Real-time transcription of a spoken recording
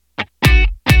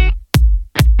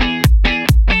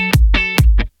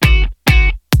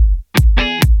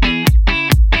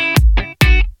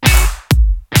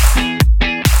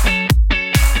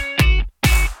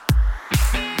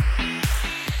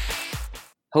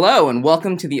Hello, and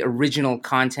welcome to the Original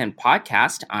Content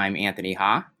Podcast. I'm Anthony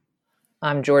Ha.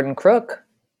 I'm Jordan Crook.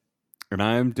 And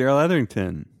I'm Daryl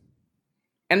Etherington.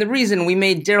 And the reason we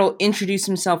made Daryl introduce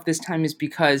himself this time is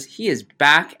because he is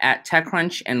back at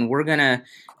TechCrunch, and we're going to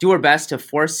do our best to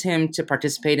force him to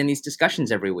participate in these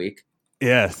discussions every week.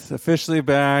 Yes, officially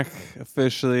back,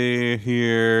 officially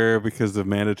here because of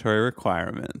mandatory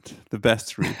requirement. The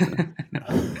best reason.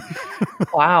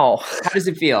 Wow. How does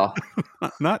it feel?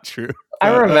 Not true.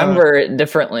 I remember it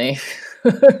differently.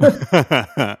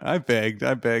 I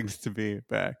begged to be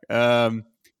back.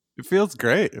 It feels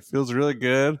great. It feels really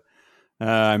good.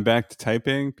 I'm back to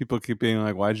typing. People keep being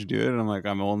like, why'd you do it? And I'm like,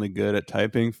 I'm only good at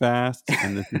typing fast.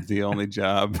 And this is the only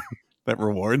job that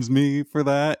rewards me for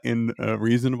that in a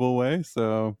reasonable way.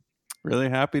 So really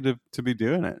happy to be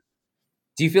doing it.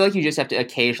 Do you feel like you just have to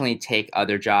occasionally take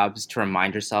other jobs to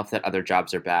remind yourself that other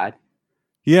jobs are bad?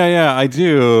 Yeah, I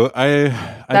do.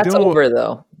 That's over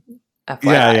though.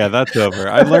 FYI. Yeah, that's over.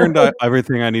 I learned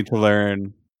everything I need to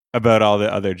learn about all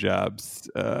the other jobs.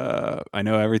 I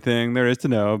know everything there is to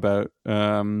know about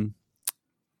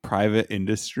private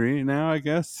industry now, I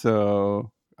guess.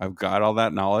 So I've got all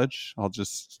that knowledge. I'm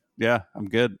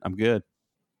good.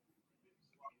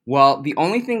 Well, the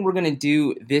only thing we're going to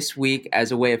do this week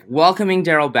as a way of welcoming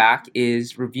Daryl back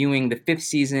is reviewing the 5th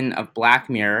season of Black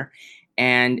Mirror.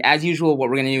 And as usual, what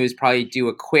we're going to do is probably do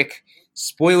a quick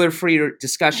spoiler-free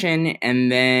discussion.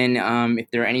 And then if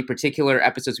there are any particular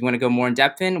episodes we want to go more in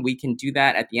depth in, we can do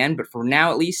that at the end. But for now,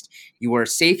 at least, you are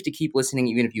safe to keep listening,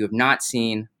 even if you have not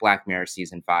seen Black Mirror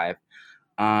Season 5.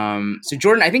 So,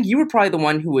 Jordan, I think you were probably the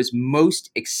one who was most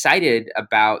excited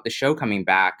about the show coming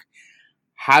back.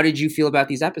 How did you feel about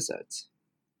these episodes?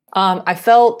 I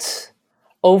felt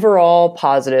overall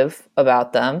positive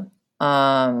about them.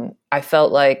 I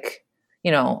felt like,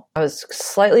 I was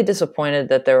slightly disappointed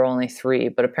that there were only 3,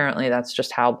 but apparently that's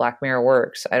just how Black Mirror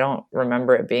works. I don't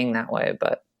remember it being that way,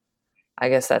 but I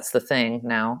guess that's the thing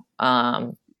now. I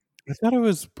thought it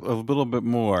was a little bit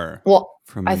more. Well,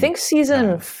 I think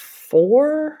season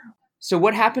 4... So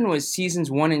what happened was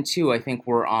seasons 1 and 2, I think,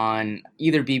 were on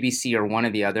either BBC or one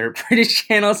of the other British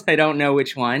channels. I don't know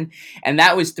which one. And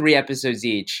that was 3 episodes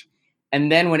each.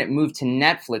 And then when it moved to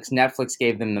Netflix, Netflix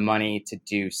gave them the money to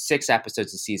do 6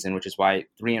 episodes a season, which is why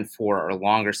 3 and 4 are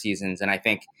longer seasons. And I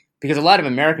think because a lot of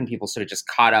American people sort of just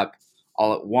caught up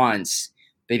all at once,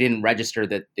 they didn't register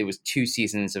that it was 2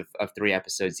 seasons of 3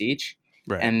 episodes each.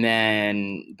 Right.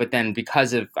 But then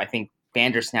because of, I think,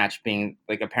 Bandersnatch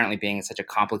apparently being such a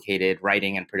complicated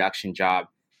writing and production job,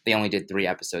 they only did 3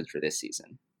 episodes for this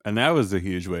season. And that was a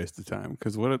huge waste of time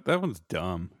because that one's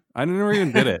dumb. I never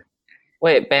even did it.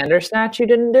 Wait, Bandersnatch you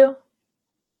didn't do?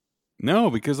 No,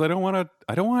 because I don't want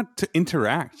to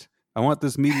interact. I want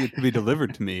this media to be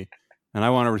delivered to me, and I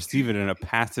want to receive it in a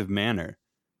passive manner.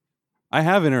 I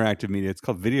have interactive media. It's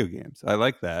called video games. I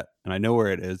like that, and I know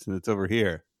where it is, and it's over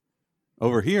here.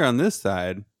 Over here on this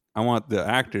side, I want the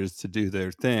actors to do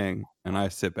their thing, and I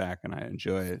sit back and I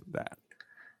enjoy that.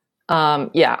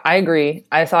 Yeah, I agree.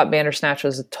 I thought Bandersnatch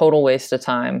was a total waste of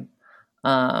time.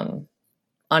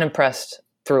 Unimpressed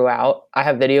throughout. I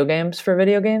have video games for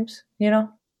video games, if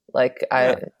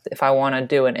I want to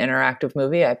do an interactive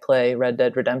movie, I play Red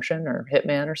Dead Redemption or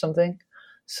Hitman or something.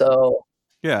 So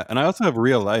yeah, and I also have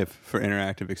real life for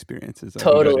interactive experiences.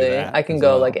 Totally. I can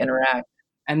go interact.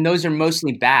 And those are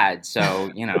mostly bad,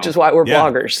 so, Which is why we're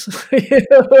bloggers.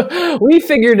 We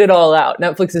figured it all out.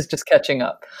 Netflix is just catching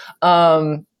up.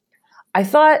 I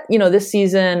thought, this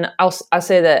season, I'll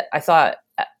say that I thought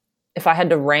if I had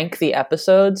to rank the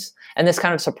episodes, and this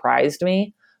kind of surprised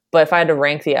me, but if I had to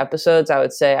rank the episodes, I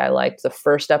would say I liked the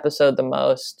first episode the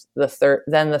most,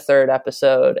 then the third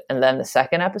episode, and then the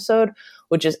second episode,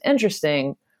 which is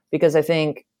interesting because I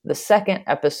think the second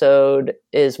episode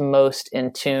is most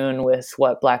in tune with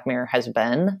what Black Mirror has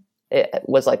been. It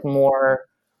was more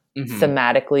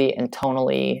thematically and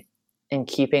tonally in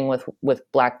keeping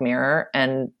with Black Mirror.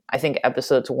 And I think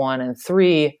episodes 1 and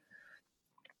 3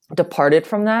 departed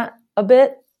from that a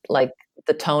bit, like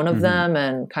the tone of them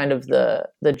and kind of the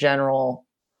general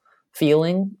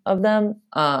feeling of them.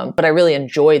 But I really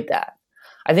enjoyed that.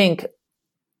 I think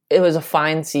it was a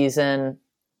fine season.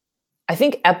 I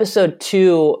think episode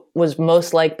 2 was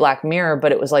most like Black Mirror,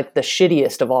 but it was like the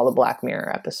shittiest of all the Black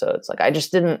Mirror episodes.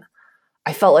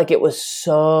 I felt like it was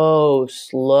so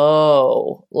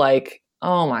slow.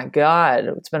 Oh my God,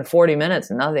 it's been 40 minutes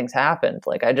and nothing's happened.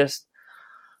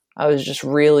 I was just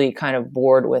really kind of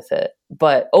bored with it.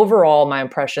 But overall, my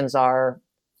impressions are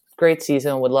great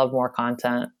season, would love more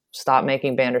content, stop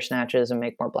making Bandersnatches and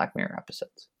make more Black Mirror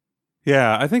episodes.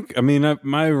 Yeah, I mean,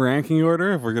 my ranking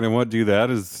order, if we're gonna want to do that,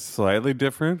 is slightly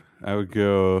different. I would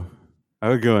go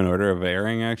in order of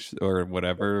airing, actually, or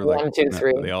whatever. Like, 1, 2, no,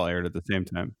 3. they all aired at the same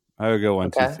time. I would go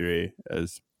 1, 2, Okay. 3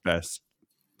 as best,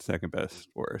 second best,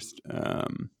 worst.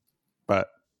 But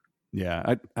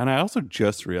yeah, I also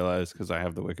just realized, because I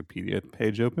have the Wikipedia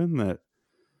page open, that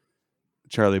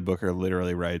Charlie Booker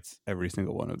literally writes every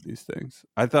single one of these things.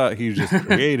 I thought he just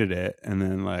created it, and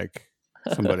then like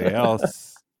somebody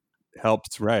else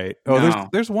helps write. Oh, No.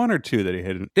 there's one or two that he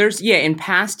hadn't. There's in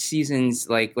past seasons,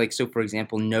 like so for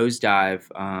example, Nosedive,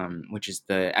 which is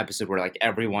the episode where like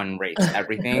everyone rates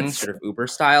everything, sort of Uber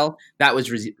style. That was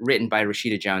written by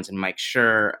Rashida Jones and Mike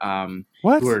Schur,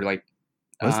 What? who are like,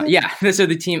 Was it? yeah. So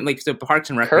the team, like, so Parks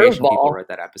and Recreation people Curveball. wrote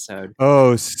that episode.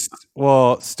 Oh,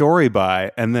 well, story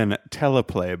by and then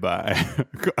teleplay by,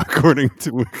 according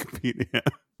to Wikipedia.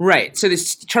 Right. So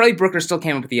this Charlie Brooker still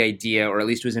came up with the idea, or at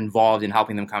least was involved in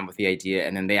helping them come up with the idea,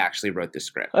 and then they actually wrote the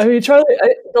script. I mean, Charlie.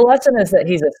 The lesson is that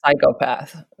he's a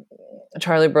psychopath.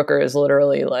 Charlie Brooker is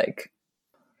literally like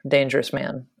a dangerous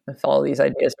man with all these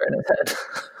ideas right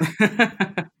in his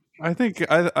head. I think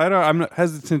I'm not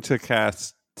hesitant to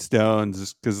cast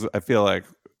stones because I feel like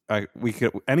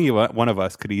any one of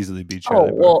us could easily be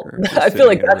Charlie Brooker. I feel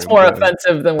like that's more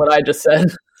offensive than what I just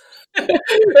said.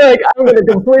 Like, I'm going to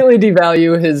completely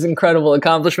devalue his incredible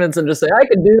accomplishments and just say I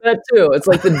could do that too. It's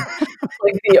like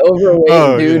the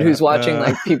overweight dude who's watching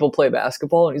like people play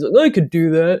basketball and he's like, I could do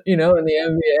that, in the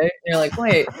NBA. And you're like,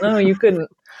 wait, no, you couldn't.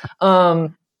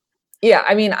 Yeah,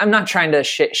 I mean, I'm not trying to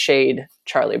shade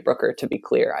Charlie Brooker, to be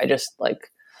clear. I just like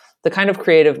the kind of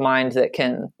creative mind that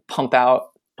can pump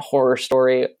out horror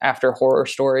story after horror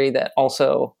story that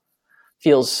also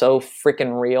feels so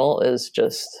freaking real is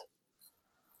just.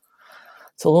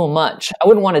 It's a little much. I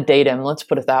wouldn't want to date him. Let's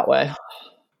put it that way.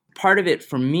 Part of it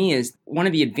for me is one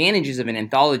of the advantages of an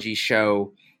anthology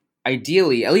show,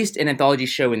 ideally, at least an anthology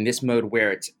show in this mode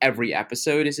where it's every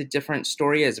episode is a different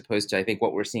story, as opposed to I think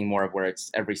what we're seeing more of where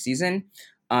it's every season,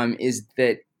 is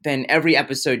that then every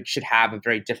episode should have a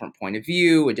very different point of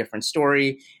view, a different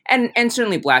story. And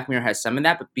certainly Black Mirror has some of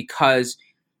that, but because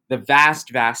the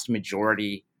vast, vast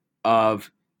majority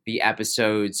of the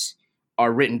episodes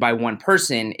are written by one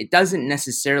person, it doesn't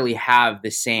necessarily have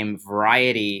the same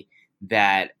variety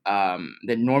that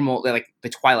that like the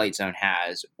Twilight Zone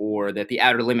has, or that the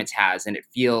Outer Limits has, and it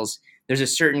feels there's a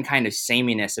certain kind of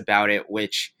sameness about it,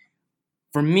 which,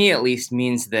 for me at least,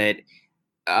 means that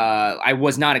I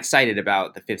was not excited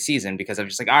about the 5th season because I'm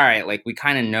just like, all right, like we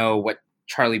kind of know what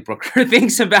Charlie Brooker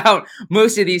thinks about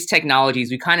most of these technologies.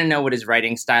 We kind of know what his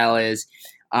writing style is.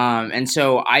 And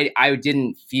so I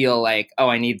didn't feel like,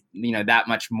 I need, that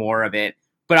much more of it.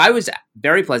 But I was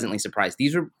very pleasantly surprised.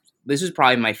 This was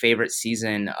probably my favorite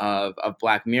season of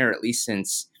Black Mirror, at least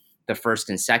since the first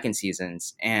and second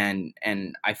seasons. And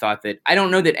I thought that, I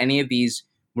don't know that any of these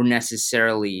were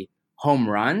necessarily home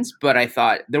runs, but I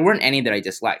thought there weren't any that I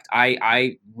disliked.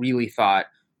 I really thought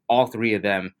all three of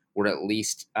them were at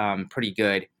least pretty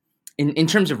good. In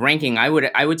terms of ranking, I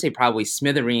would say probably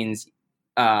Smithereens.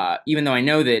 Even though I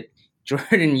know that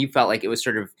Jordan, you felt like it was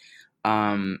sort of,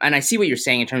 and I see what you're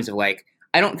saying in terms of like,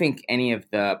 I don't think any of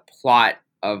the plot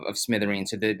of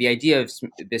Smithereens. So the idea of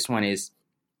this one is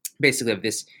basically of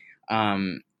this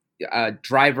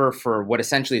driver for what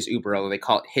essentially is Uber, although they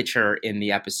call it Hitcher in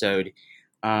the episode.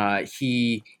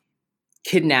 He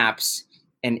kidnaps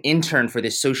an intern for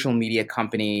this social media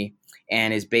company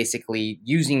and is basically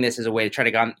using this as a way to try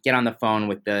to get on the phone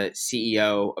with the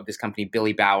CEO of this company,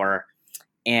 Billy Bauer.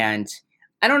 And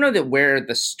I don't know that where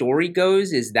the story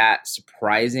goes is that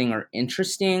surprising or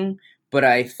interesting, but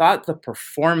I thought the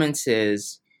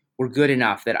performances were good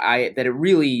enough that it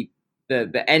really,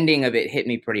 the ending of it hit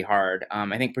me pretty hard.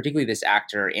 I think particularly this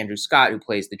actor, Andrew Scott, who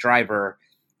plays the driver,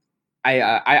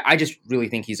 I just really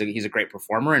think he's a great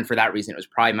performer, and for that reason, it was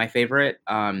probably my favorite.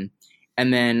 And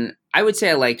then I would say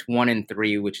I liked 1 and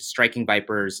 3, which is Striking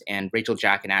Vipers and Rachel,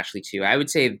 Jack, and Ashley 2. I would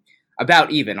say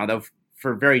about even, although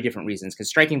for very different reasons, because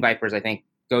Striking Vipers, I think,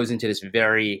 goes into this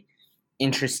very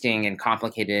interesting and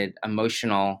complicated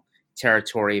emotional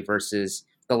territory versus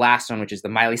the last one, which is the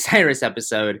Miley Cyrus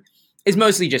episode, is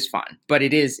mostly just fun, but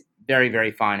it is very,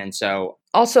 very fun. And so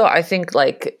also, I think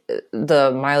like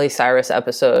the Miley Cyrus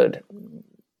episode,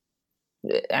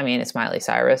 I mean, it's Miley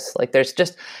Cyrus. Like there's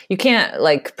just, you can't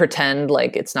like pretend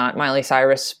like it's not Miley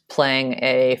Cyrus playing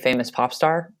a famous pop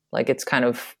star. Like it's kind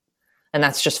of, and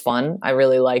that's just fun. I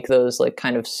really like those like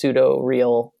kind of pseudo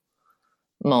real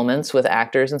moments with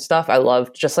actors and stuff. I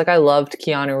loved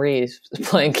Keanu Reeves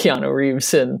playing Keanu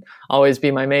Reeves in Always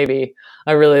Be My Maybe.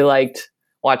 I really liked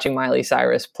watching Miley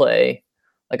Cyrus play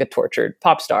like a tortured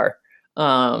pop star.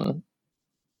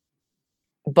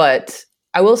 But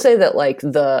I will say that like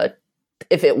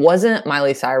if it wasn't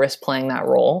Miley Cyrus playing that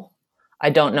role, I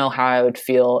don't know how I would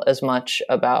feel as much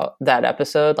about that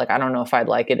episode. Like, I don't know if I'd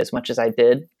like it as much as I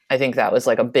did. I think that was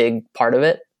like a big part of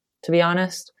it, to be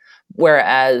honest.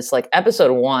 Whereas like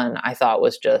episode 1, I thought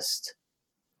was just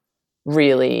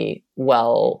really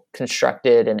well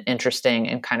constructed and interesting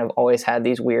and kind of always had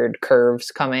these weird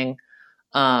curves coming.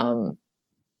 And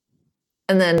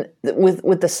then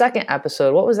with the second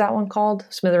episode, what was that one called?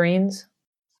 Smithereens?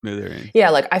 Smithereens. Yeah,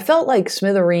 like I felt like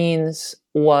Smithereens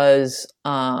was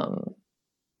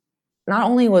not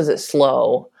only was it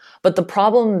slow, but the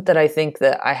problem that I think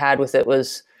that I had with it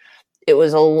was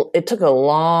it took a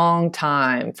long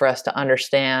time for us to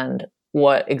understand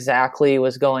what exactly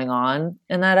was going on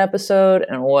in that episode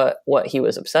and what he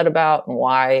was upset about and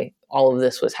why all of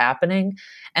this was happening.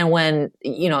 And when,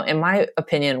 in my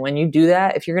opinion, when you do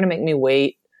that, if you're going to make me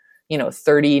wait,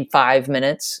 35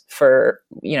 minutes for,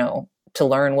 to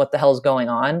learn what the hell's going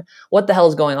on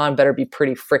better be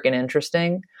pretty freaking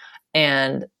interesting.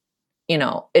 And,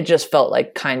 it just felt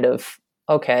like kind of,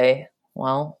 okay,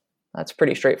 well, that's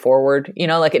pretty straightforward.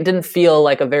 Like it didn't feel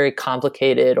like a very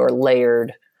complicated or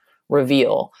layered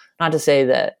reveal. Not to say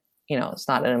that, it's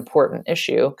not an important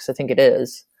issue, because I think it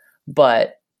is,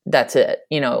 but that's it.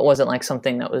 It wasn't like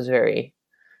something that was very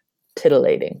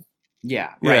titillating. Yeah,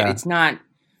 right. Yeah. It's not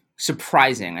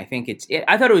surprising. I think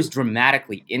I thought it was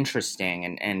dramatically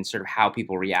interesting, and sort of how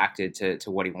people reacted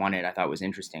to what he wanted, I thought was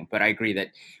interesting. But I agree that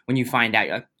when you find out,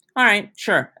 you're like, all right,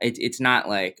 sure. It's not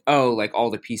like, oh, like all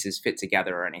the pieces fit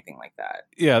together or anything like that.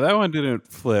 Yeah, that one didn't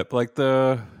flip. Like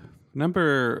the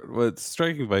number with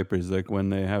Striking Vipers, like when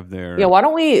they have their Yeah, why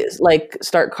don't we like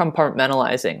start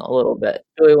compartmentalizing a little bit?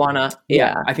 Do we want to?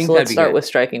 Yeah, I think so. that'd Let's be start good. with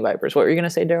Striking Vipers. What were you going to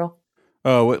say, Daryl?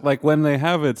 Oh, like when they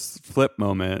have its flip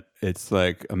moment, it's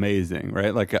like amazing,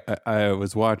 right? Like I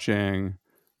was watching,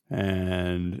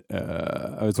 and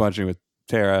I was watching with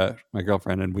Tara, my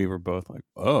girlfriend, and we were both like,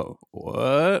 "Oh,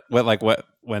 what? What?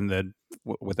 When the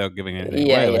without giving anything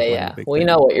Yeah, away, like, when yeah. the big We thing-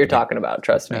 know what you're big- talking about.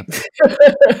 Trust me.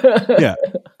 Yeah.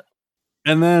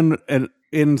 And then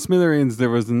in Smithereens, there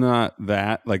was not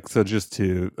that, like, so just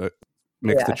to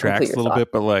mix Yeah, the tracks complete a your little thought.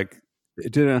 bit, but like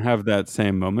it didn't have that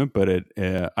same moment. But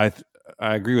I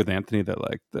agree with Anthony that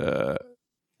like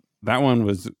that one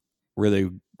was really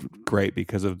great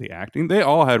because of the acting. They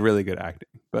all had really good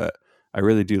acting, but I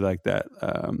really do like that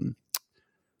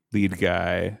lead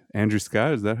guy, Andrew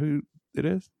Scott. Is that who it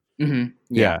is? Mm-hmm.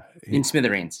 Yeah. In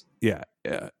Smithereens. Yeah,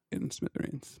 in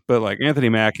Smithereens. But like Anthony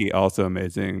Mackie, also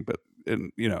amazing. But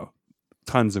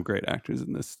tons of great actors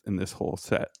in this whole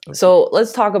set. So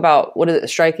let's talk about what is it,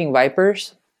 Striking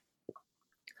Vipers.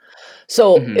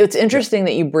 So it's interesting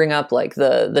that you bring up like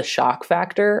the shock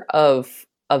factor of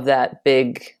that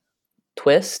big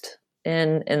twist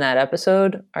in that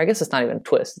episode. Or I guess it's not even a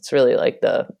twist. It's really like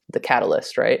the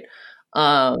catalyst, right?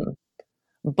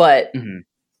 But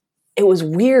it was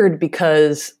weird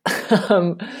because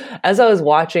as I was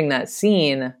watching that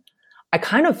scene, I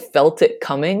kind of felt it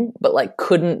coming, but like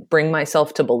couldn't bring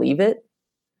myself to believe it.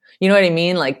 You know what I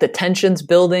mean? Like the tension's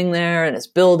building there and it's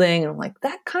building. And I'm like,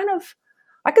 that kind of,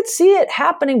 I could see it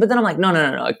happening, but then I'm like,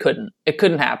 no, it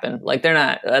couldn't happen. Like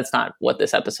that's not what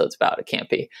this episode's about. It can't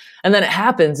be. And then it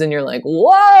happens and you're like,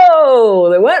 whoa,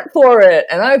 they went for it.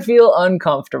 And I feel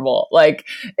uncomfortable. Like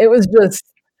it was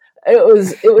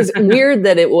weird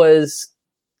that it was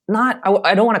not,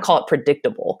 I don't want to call it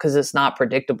predictable because it's not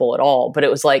predictable at all, but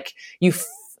it was like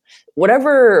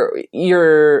whatever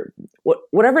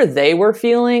they were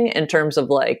feeling in terms of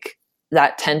like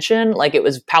that tension, like it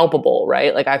was palpable,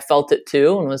 right? Like I felt it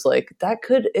too and was like,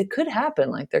 it could happen.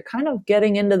 Like they're kind of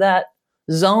getting into that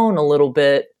zone a little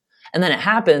bit. And then it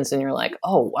happens and you're like,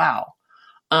 oh, wow.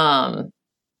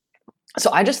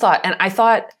 So I just thought, and I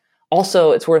thought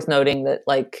also it's worth noting that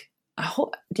like,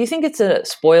 do you think it's a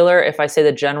spoiler if I say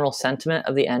the general sentiment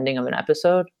of the ending of an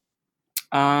episode?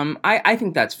 I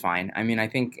think that's fine. I mean, I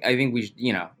think we,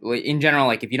 in general,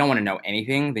 like if you don't want to know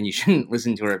anything, then you shouldn't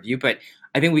listen to a review. But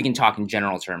I think we can talk in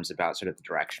general terms about sort of the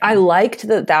direction. I liked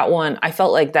that one. I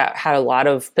felt like that had a lot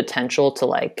of potential to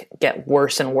like get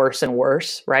worse and worse and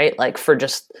worse, right? Like for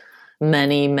just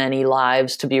many, many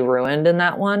lives to be ruined in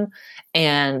that one.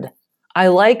 And I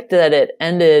liked that it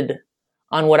ended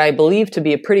on what I believe to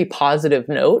be a pretty positive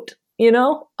note,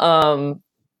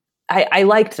 I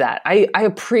liked that. I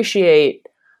appreciate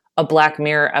a Black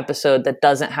Mirror episode that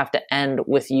doesn't have to end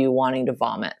with you wanting to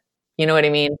vomit. You know what I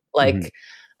mean? Like,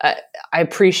 I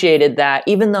appreciated that,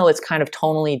 even though it's kind of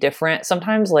tonally different.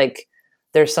 Sometimes, like,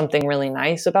 there's something really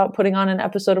nice about putting on an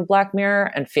episode of Black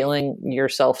Mirror and feeling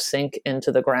yourself sink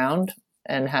into the ground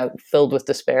and have filled with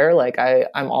despair. Like,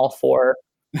 I'm all for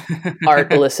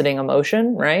art eliciting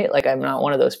emotion, right? Like I'm not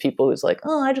one of those people who's like,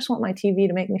 oh, I just want my TV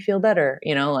to make me feel better.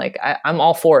 Like I'm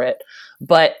all for it.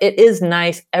 But it is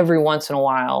nice every once in a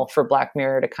while for Black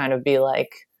Mirror to kind of be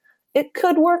like, it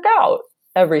could work out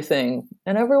everything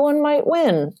and everyone might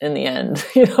win in the end.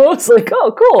 It's like,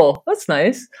 oh, cool. That's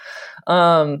nice.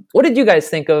 What did you guys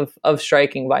think of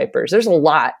Striking Vipers? There's a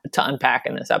lot to unpack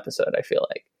in this episode, I feel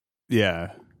like.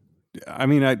 Yeah. I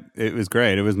mean, it was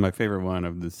great. It was my favorite one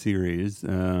of the series.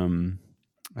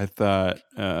 I thought,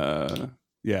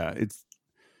 it's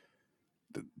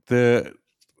the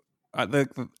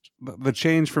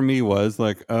change for me was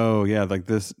like, oh yeah, like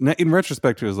this. In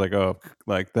retrospect, it was like, oh,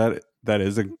 like that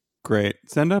is a great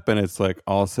send up, and it's like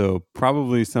also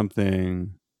probably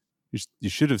something you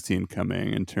should have seen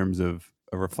coming in terms of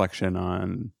a reflection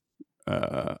on,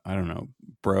 I don't know,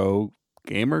 bro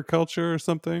gamer culture or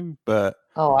something. But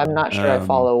I'm not sure I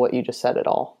follow what you just said at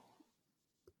all.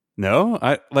 No,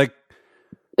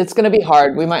 it's going to be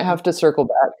hard. We might have to circle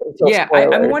back.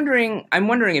 I'm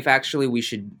wondering if actually we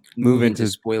should move into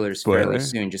spoilers fairly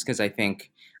soon, just because I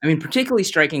think, particularly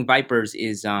Striking Vipers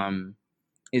is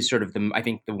sort of I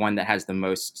think the one that has the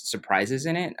most surprises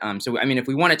in it. So if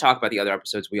we want to talk about the other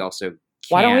episodes, we also can.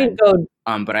 Why don't we go?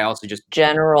 But I also just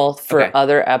general for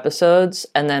other episodes,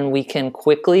 and then we can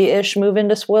quickly-ish move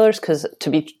into spoilers. Because to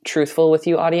be truthful with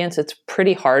you, audience, it's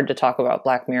pretty hard to talk about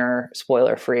Black Mirror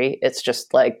spoiler-free. It's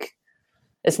just like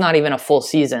it's not even a full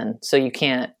season, so you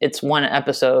can't. It's one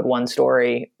episode, one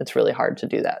story. It's really hard to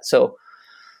do that. So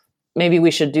maybe we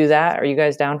should do that. Are you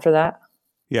guys down for that?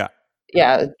 Yeah.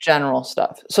 Yeah, general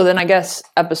stuff. So then I guess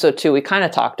episode 2, we kind of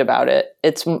talked about it.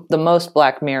 It's the most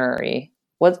Black Mirror-y.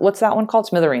 What's that one called?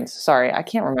 Smithereens. Sorry, I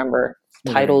can't remember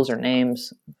titles or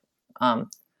names.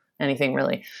 Anything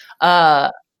really. I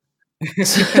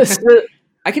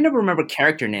can never remember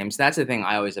character names. That's the thing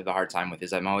I always have a hard time with.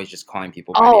 Is I'm always just calling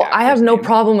people. By the I have no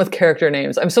problem with character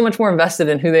names. I'm so much more invested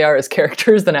in who they are as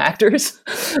characters than actors.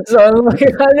 So I'm like,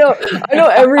 I know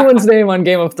everyone's name on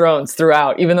Game of Thrones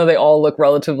throughout, even though they all look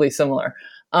relatively similar.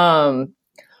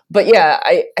 But yeah,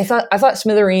 I thought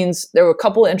Smithereens, there were a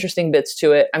couple of interesting bits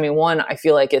to it. One, I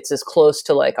feel like it's as close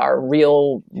to like our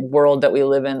real world that we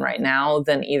live in right now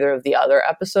than either of the other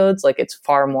episodes. Like it's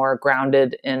far more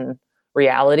grounded in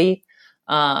reality.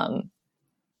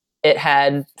 It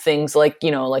had things like,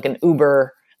 like an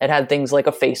Uber. It had things like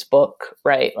a Facebook,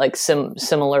 right? Like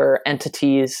similar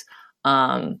entities.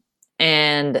 And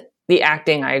the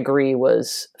acting, I agree,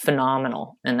 was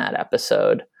phenomenal in that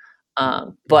episode.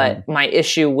 But my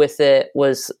issue with it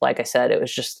was, like I said,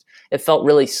 it felt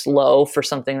really slow for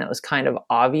something that was kind of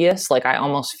obvious. Like I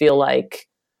almost feel like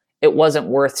it wasn't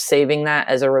worth saving that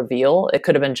as a reveal. It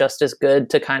could have been just as good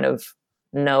to kind of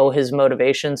know his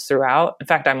motivations throughout. In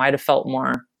fact, I might have felt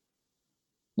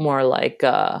more like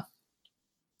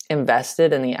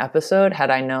invested in the episode had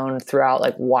I known throughout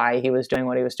like why he was doing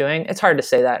what he was doing. It's hard to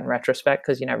say that in retrospect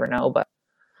because you never know. But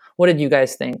what did you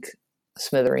guys think,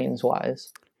 Smithereens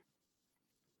wise?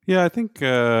 Yeah, I think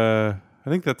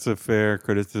that's a fair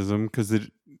criticism because it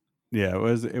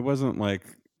wasn't like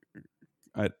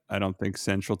I don't think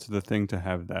central to the thing to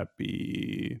have that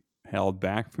be held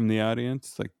back from the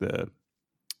audience, like the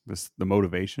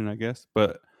motivation, I guess.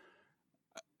 But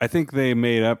I think they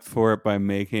made up for it by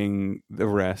making the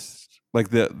rest, like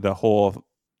the whole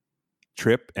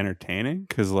trip, entertaining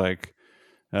because like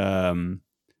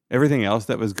everything else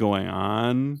that was going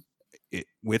on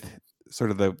with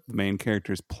sort of the main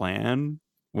character's plan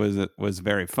was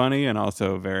very funny and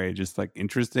also very just like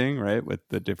interesting, right? With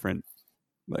the different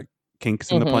like kinks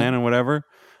in the plan and whatever.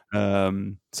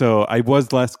 So I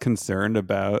was less concerned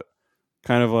about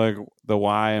kind of like the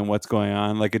why and what's going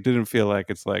on. Like it didn't feel like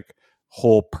its like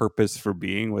whole purpose for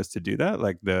being was to do that.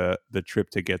 Like the trip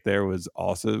to get there was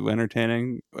also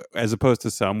entertaining, as opposed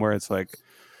to some where it's like,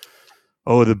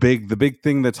 oh, the big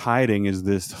thing that's hiding is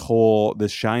this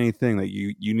shiny thing that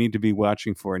you need to be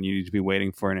watching for and you need to be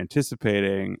waiting for and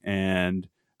anticipating. And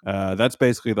that's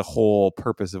basically the whole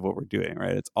purpose of what we're doing,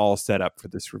 right? It's all set up for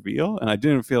this reveal. And I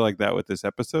didn't feel like that with this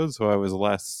episode. So I was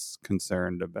less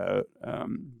concerned about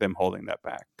them holding that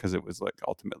back because it was like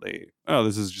ultimately, oh,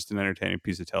 this is just an entertaining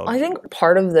piece of television. I think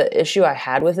part of the issue I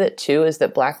had with it too is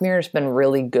that Black Mirror's been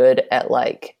really good at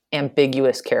like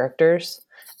ambiguous characters.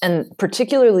 And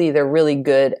particularly, they're really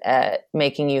good at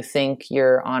making you think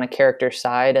you're on a character's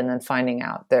side and then finding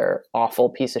out they're awful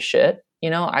piece of shit.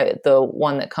 The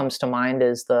one that comes to mind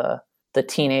is the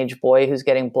teenage boy who's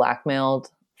getting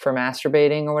blackmailed for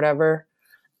masturbating or whatever.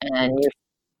 And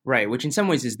right, which in some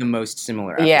ways is the most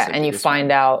similar. Yeah, and you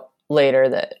find out later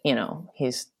that,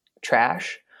 he's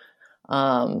trash.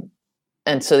 And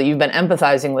and so you've been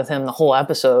empathizing with him the whole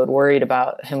episode, worried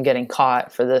about him getting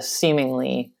caught for this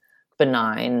seemingly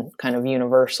benign kind of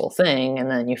universal thing.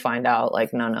 And then you find out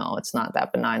like, no, it's not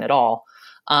that benign at all.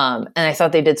 And I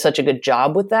thought they did such a good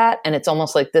job with that. And it's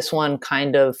almost like this one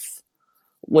kind of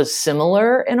was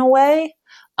similar in a way,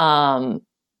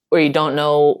 where you don't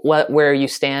know where you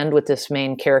stand with this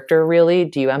main character, really.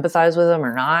 Do you empathize with him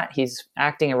or not? He's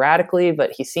acting erratically,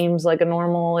 but he seems like a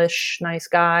normal-ish nice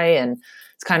guy, and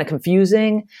it's kind of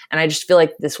confusing. And I just feel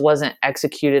like this wasn't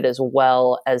executed as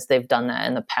well as they've done that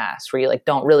in the past, where you like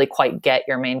don't really quite get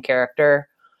your main character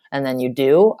and then you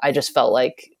do. I just felt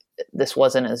like this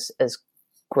wasn't as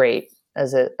great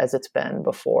as it's been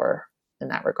before in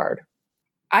that regard.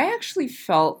 I actually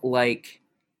felt like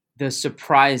the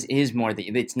surprise is more that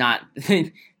it's not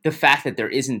the fact that there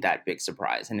isn't that big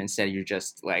surprise, and instead you're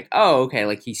just like, oh, okay,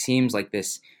 like he seems like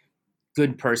this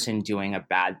good person doing a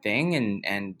bad thing,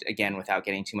 and again, without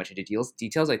getting too much into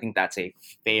details, I think that's a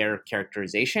fair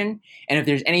characterization. And if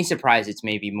there's any surprise, it's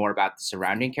maybe more about the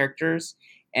surrounding characters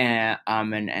and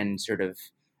sort of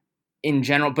in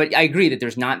general. But I agree that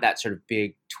there's not that sort of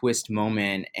big twist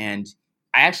moment, and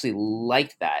I actually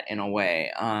liked that in a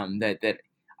way.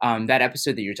 That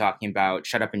episode that you're talking about,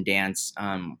 Shut Up and Dance,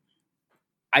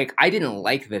 I didn't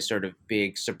like the sort of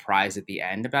big surprise at the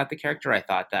end about the character. I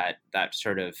thought that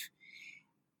sort of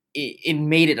it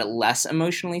made it less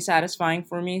emotionally satisfying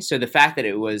for me. So the fact that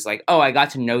it was like, oh, I got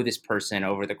to know this person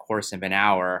over the course of an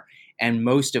hour, and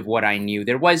most of what I knew,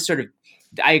 there was sort of,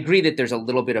 I agree that there's a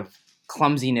little bit of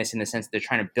clumsiness in the sense that they're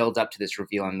trying to build up to this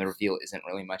reveal, and the reveal isn't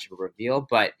really much of a reveal.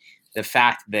 But the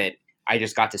fact that I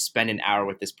just got to spend an hour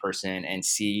with this person and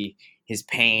see his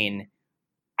pain,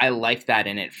 I liked that,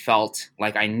 and it felt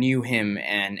like I knew him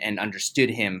and understood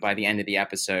him by the end of the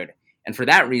episode. And for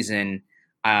that reason,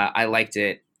 I liked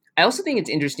it. I also think it's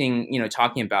interesting,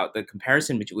 talking about the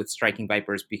comparison with Striking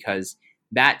Vipers, because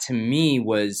that to me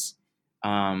was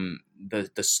the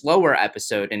slower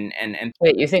episode. And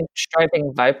wait, you think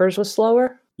Striking Vipers was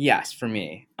slower? Yes, for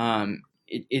me.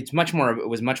 It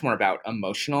was much more about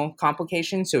emotional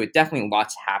complications. So it definitely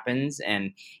lots happens,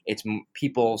 and it's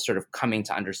people sort of coming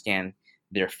to understand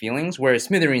their feelings. Whereas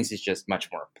Smithereens is just much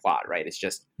more plot, right? It's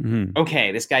just,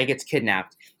 okay, this guy gets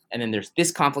kidnapped, and then there's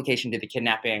this complication to the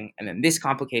kidnapping, and then this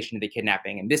complication to the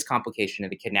kidnapping, and this complication to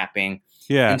the kidnapping.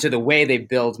 Yeah. And so the way they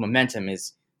build momentum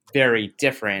is very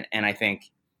different. And I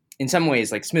think in some ways,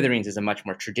 like Smithereens is a much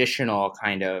more traditional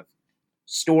kind of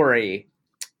story.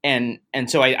 And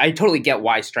so I totally get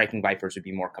why Striking Vipers would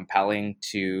be more compelling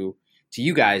to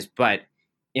you guys, but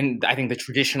I think the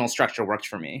traditional structure worked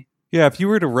for me. Yeah, if you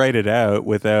were to write it out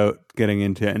without getting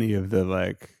into any of the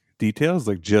like details,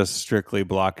 like just strictly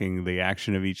blocking the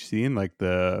action of each scene, like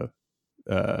the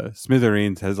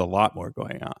Smithereens has a lot more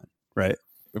going on, right?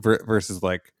 Versus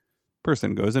like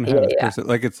person goes and has person,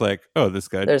 like it's like, oh, this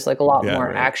guy. There's like a lot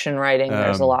more action writing.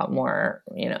 There's a lot more,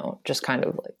 just kind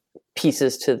of like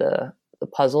pieces to the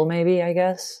puzzle, maybe, I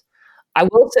guess. I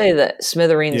will say that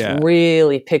Smithereens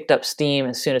really picked up steam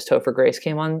as soon as Topher Grace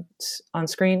came on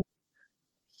screen.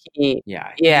 He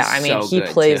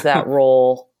plays that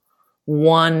role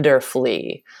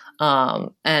wonderfully.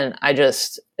 And I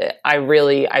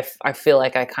feel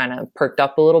like I kind of perked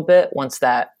up a little bit once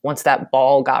that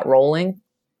ball got rolling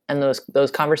and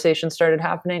those conversations started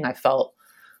happening. I felt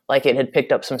like it had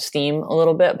picked up some steam a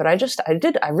little bit, but I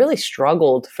really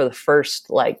struggled for the first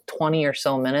like 20 or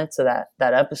so minutes of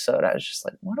that episode. I was just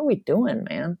like, what are we doing,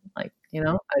 man? Like,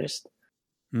 I just.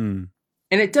 And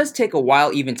it does take a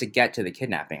while even to get to the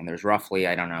kidnapping. There's roughly,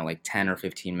 I don't know, like 10 or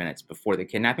 15 minutes before the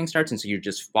kidnapping starts. And so you're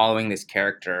just following this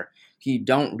character who you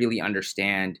don't really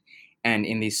understand. And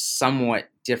in these somewhat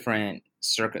different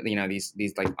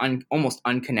these like almost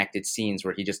unconnected scenes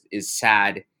where he just is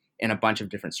sad in a bunch of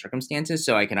different circumstances.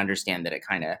 So I can understand that it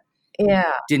kind of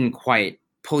didn't quite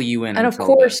pull you in. And of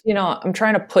course, I'm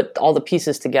trying to put all the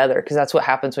pieces together because that's what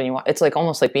happens when you watch. It's like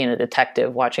almost like being a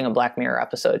detective watching a Black Mirror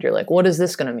episode. You're like, what is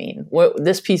this going to mean?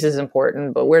 This piece is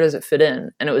important, but where does it fit in?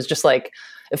 And it was just like,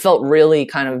 it felt really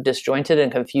kind of disjointed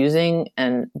and confusing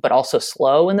but also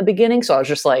slow in the beginning. So I was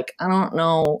just like, I don't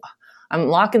know. I'm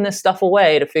locking this stuff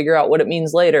away to figure out what it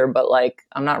means later, but like,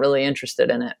 I'm not really interested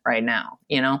in it right now,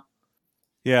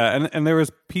 Yeah. And there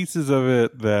was pieces of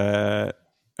it that,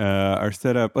 are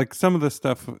set up, like some of the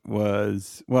stuff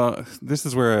was, well, this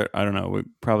is where I don't know, we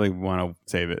probably want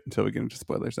to save it until we get into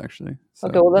spoilers actually. So,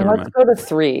 okay, well then let's go to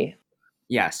 3.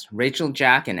 Yes, Rachel,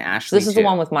 Jack, and Ashley. This is the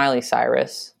one with Miley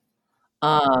Cyrus.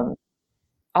 I'll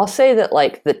say that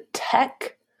like the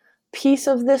tech piece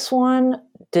of this one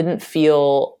didn't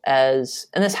feel as,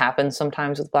 and this happens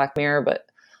sometimes with Black Mirror, but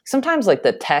sometimes like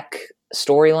the tech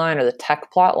storyline or the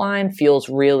tech plot line feels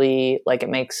really like it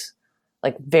makes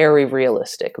like very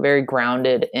realistic, very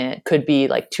grounded, and it could be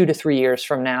like 2 to 3 years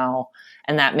from now.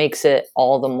 And that makes it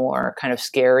all the more kind of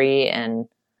scary and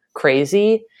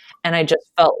crazy. And I just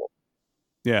felt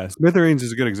Yeah, Smithereens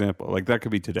is a good example. Like that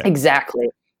could be today. exactly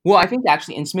Well, I think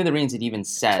actually in Smithereens it even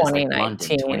says like London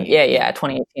 2019. Yeah,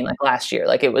 2018, like last year.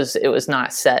 Like it was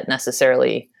not set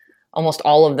necessarily. Almost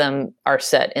all of them are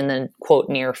set in the quote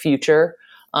near future.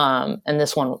 And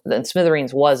this one, then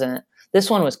Smithereens wasn't. This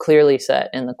one was clearly set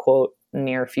in the quote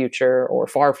near future or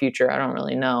far future. I don't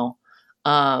really know.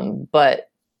 But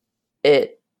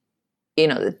it,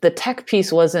 the tech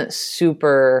piece wasn't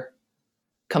super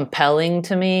compelling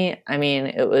to me. I mean,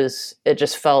 it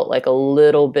just felt like a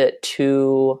little bit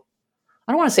too,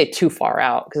 I don't want to say too far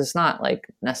out because it's not like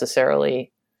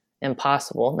necessarily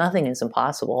impossible. Nothing is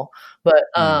impossible, but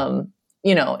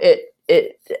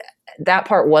it that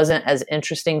part wasn't as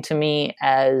interesting to me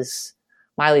as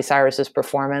Miley Cyrus's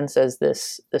performance as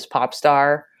this pop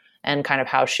star and kind of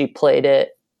how she played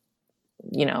it,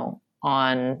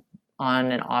 on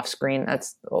and off screen.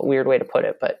 That's a weird way to put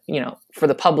it, but for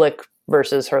the public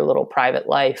versus her little private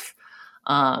life.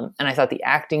 And I thought the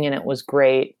acting in it was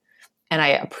great. And I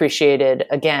appreciated,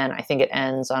 again, I think it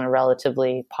ends on a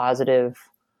relatively positive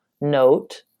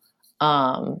note.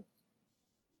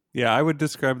 Yeah, I would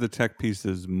describe the tech piece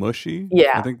as mushy.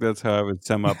 Yeah. I think that's how I would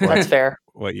sum up That's fair.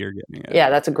 what you're getting at. Yeah,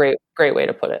 that's a great way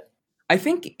to put it. I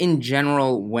think in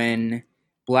general, when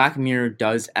Black Mirror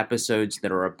does episodes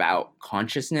that are about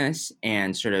consciousness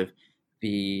and sort of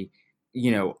the,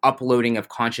 uploading of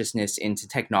consciousness into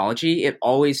technology, it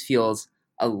always feels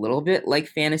a little bit like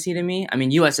fantasy to me. I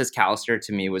mean, USS Callister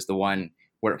to me was the one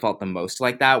where it felt the most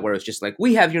like that, where it was just like,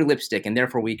 we have your lipstick and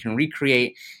therefore we can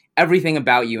recreate everything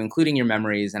about you, including your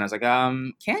memories. And I was like,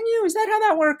 can you? Is that how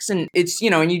that works? And it's,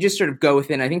 and you just sort of go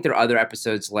within. I think there are other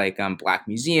episodes like Black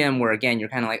Museum where, again, you're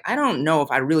kind of like, I don't know if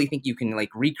I really think you can like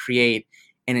recreate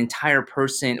an entire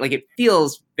person. Like it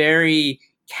feels very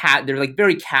they're like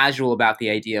very casual about the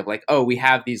idea of like, oh, we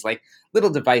have these like little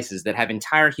devices that have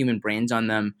entire human brains on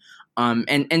them.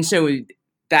 And so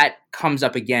that comes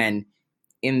up again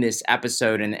in this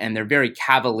episode, and they're very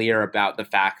cavalier about the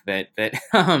fact that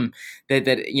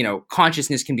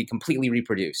consciousness can be completely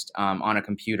reproduced on a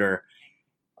computer.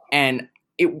 And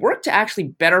it worked actually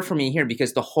better for me here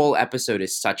because the whole episode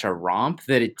is such a romp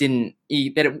that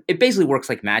it basically works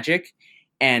like magic.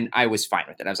 And I was fine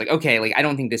with it. I was like, okay, like I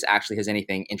don't think this actually has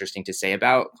anything interesting to say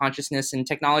about consciousness and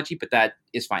technology, but that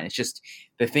is fine. It's just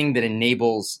the thing that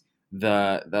enables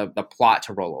the plot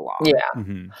to roll along. Yeah.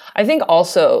 Mm-hmm. I think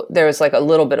also there's like a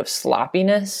little bit of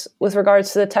sloppiness with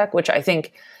regards to the tech, which I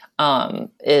think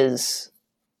is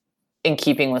in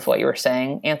keeping with what you were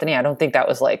saying, Anthony. I don't think that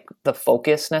was like the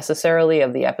focus necessarily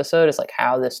of the episode, is like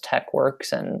how this tech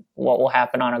works and what will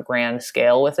happen on a grand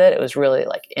scale with it. It was really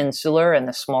like insular in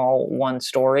the small one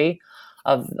story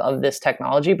of this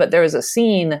technology. But there was a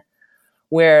scene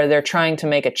where they're trying to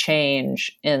make a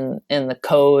change in the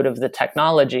code of the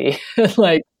technology.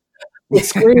 Like the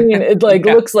screen, it like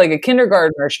looks like a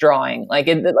kindergartner's drawing. Like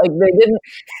they didn't.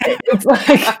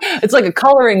 It's like a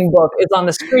coloring book. It's on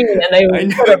the screen, and they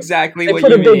put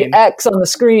a big X on the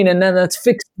screen, and then that's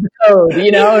fixed the code.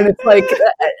 And it's like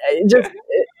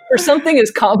for something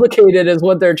as complicated as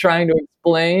what they're trying to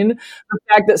explain, the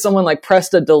fact that someone like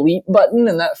pressed a delete button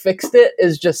and that fixed it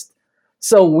is just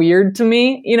so weird to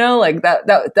me. Like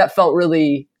that felt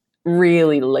really,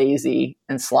 really lazy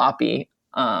and sloppy.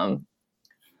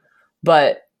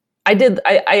 But I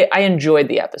enjoyed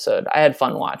the episode. I had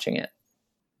fun watching it.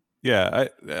 Yeah,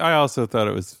 I also thought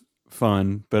it was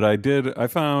fun, but I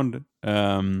found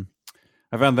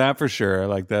that for sure.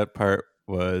 Like that part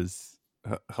was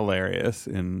hilarious,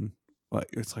 and like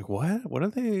it's like what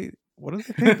do they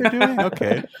think they're doing?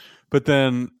 Okay, but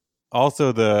then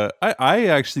also I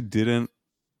actually didn't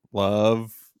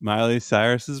love Miley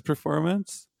Cyrus's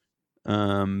performance,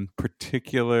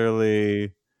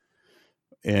 particularly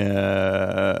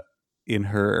in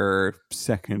her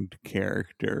second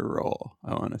character role,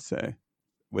 I want to say,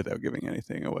 without giving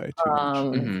anything away too much.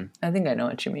 Mm-hmm. I think I know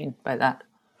what you mean by that.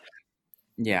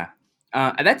 Yeah.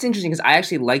 That's interesting because I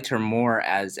actually liked her more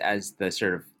as the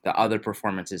sort of the other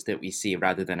performances that we see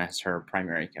rather than as her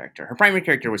primary character. Her primary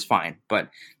character was fine, but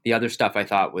the other stuff I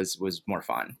thought was more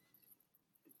fun.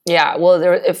 Yeah, well,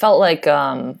 it felt like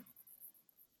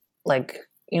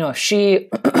if she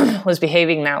was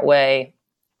behaving that way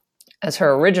as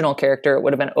her original character, it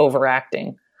would have been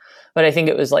overacting. But I think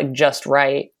it was like just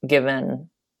right given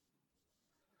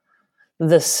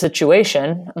the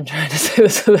situation, I'm trying to say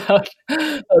this without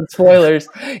spoilers.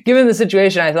 Given the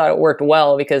situation, I thought it worked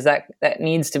well because that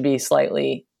needs to be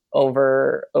slightly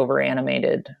over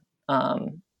animated.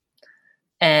 And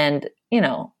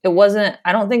it wasn't.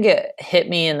 I don't think it hit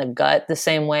me in the gut the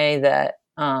same way that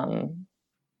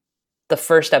the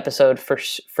first episode for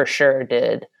sure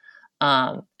did,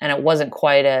 and it wasn't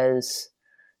quite as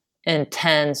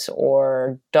intense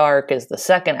or dark as the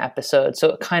second episode. So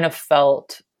it kind of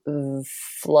felt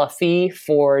fluffy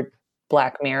for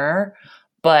Black Mirror,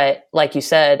 but like you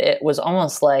said, it was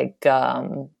almost like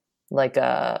a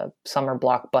summer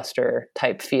blockbuster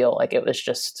type feel. Like it was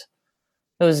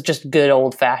just good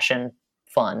old fashioned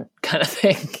fun kind of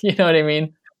thing. You know what I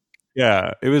mean?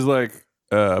 Yeah, it was like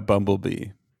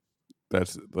Bumblebee.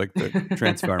 That's like the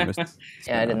Transformers.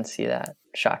 Yeah, I didn't see that,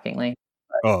 shockingly.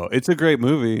 Oh, it's a great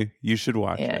movie. You should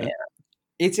watch it. Yeah.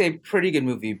 It's a pretty good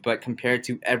movie, but compared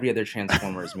to every other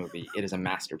Transformers movie, it is a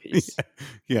masterpiece.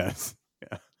 Yes.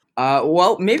 Yeah.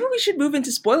 Well, maybe we should move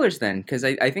into spoilers then, because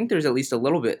I think there's at least a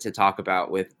little bit to talk about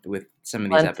with some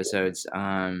of these episodes.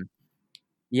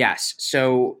 Yes.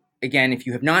 So again, if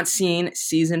you have not seen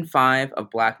season 5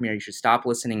 of Black Mirror, you should stop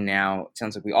listening now. It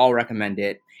sounds like we all recommend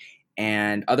it.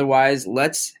 And otherwise,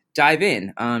 let's dive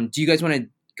in. Do you guys want to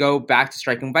go back to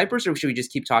Striking Vipers, or should we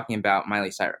just keep talking about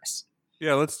Miley Cyrus?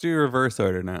 Yeah, let's do reverse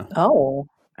order now. Oh.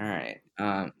 All right.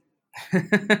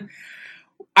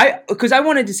 Because I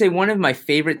wanted to say one of my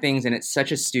favorite things, and it's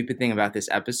such a stupid thing about this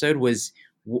episode, was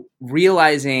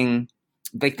realizing,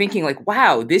 like thinking like,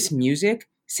 wow, this music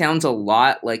sounds a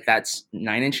lot like that's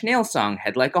Nine Inch Nails song,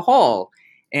 Head Like a Hole.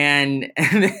 And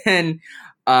then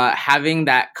having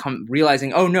that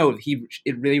realizing, oh no,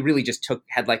 it really just took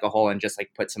Head Like a Hole and just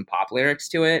like put some pop lyrics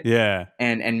to it. Yeah.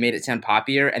 And made it sound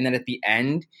poppier. And then at the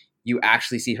end, you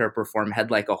actually see her perform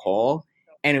Head Like a Hole.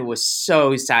 And it was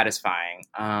so satisfying.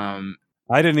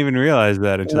 I didn't even realize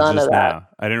that until just now.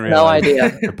 I didn't realize no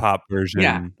idea. The pop version.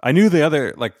 Yeah. I knew the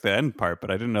other, like the end part,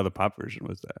 but I didn't know the pop version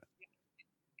was that.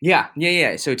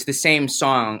 Yeah. So it's the same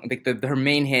song, like her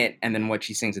main hit, and then what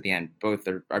she sings at the end. Both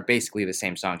are basically the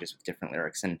same song, just with different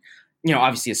lyrics, and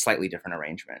obviously a slightly different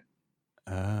arrangement.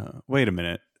 Wait a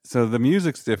minute. So the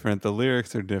music's different, the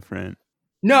lyrics are different.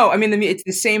 No, I mean it's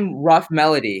the same rough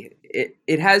melody.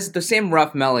 It has the same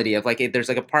rough melody of like there's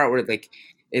like a part where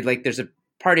there's a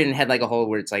part in Head Like a Hole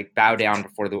where it's like bow down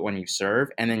before the one you serve,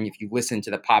 and then if you listen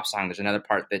to the pop song, there's another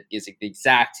part that is the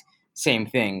exact same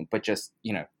thing, but just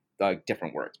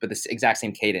different words, but the exact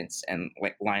same cadence and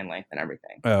line length and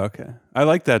everything. Oh, okay. I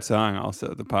like that song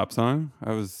also, the pop song.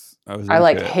 I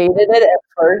hated it at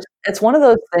first. It's one of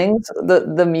those things,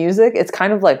 the music, it's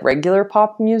kind of like regular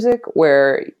pop music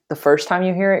where the first time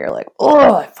you hear it, you're like,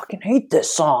 oh, I fucking hate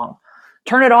this song.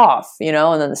 Turn it off,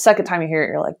 and then the second time you hear it,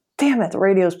 you're like, damn it, the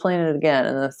radio's playing it again.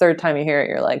 And then the third time you hear it,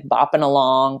 you're like bopping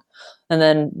along. And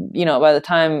then, by the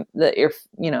time that you're,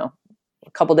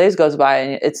 a couple days goes by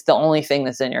and it's the only thing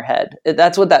that's in your head.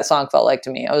 That's what that song felt like to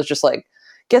me. I was just like,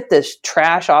 get this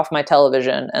trash off my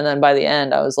television. And then by the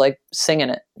end I was like singing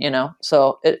it,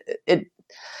 so it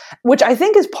which I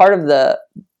think is part of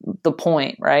the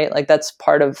point, right? Like that's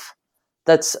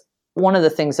one of the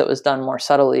things that was done more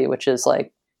subtly, which is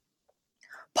like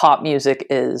pop music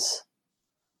is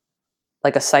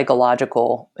like a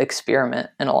psychological experiment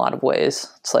in a lot of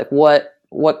ways. It's like,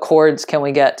 what chords can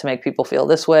we get to make people feel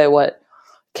this way? What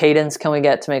cadence can we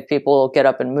get to make people get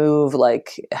up and move?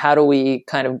 Like, how do we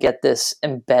kind of get this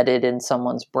embedded in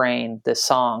someone's brain, this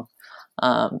song?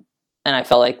 And I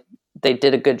felt like they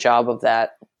did a good job of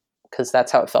that because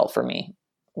that's how it felt for me.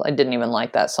 I didn't even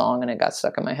like that song and it got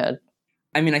stuck in my head.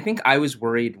 I mean, I think I was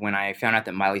worried when I found out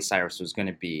that Miley Cyrus was going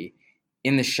to be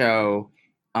in the show,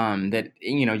 that,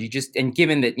 and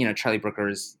given that, Charlie Brooker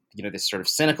is, this sort of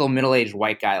cynical middle-aged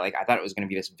white guy, like I thought it was going to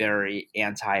be this very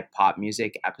anti-pop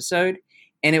music episode.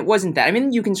 And it wasn't that. I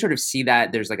mean, you can sort of see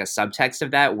that there's like a subtext of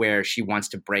that where she wants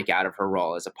to break out of her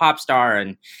role as a pop star,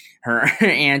 and her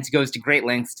aunt goes to great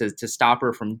lengths to stop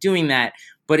her from doing that.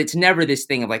 But it's never this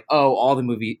thing of like, oh, all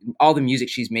the music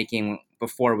she's making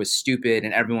before was stupid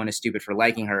and everyone is stupid for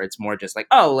liking her. It's more just like,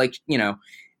 oh, like,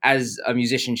 as a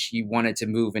musician, she wanted to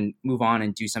move on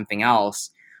and do something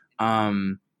else.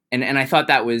 And I thought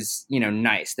that was,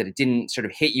 nice that it didn't sort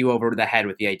of hit you over the head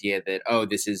with the idea that, oh,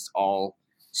 this is all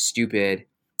stupid.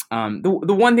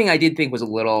 The one thing I did think was a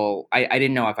little, I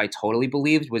didn't know if I totally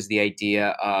believed, was the idea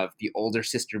of the older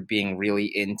sister being really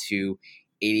into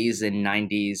 80s and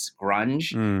 90s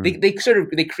grunge.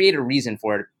 They create a reason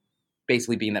for it,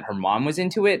 basically being that her mom was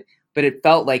into it, but it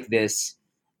felt like this,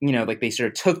 like they sort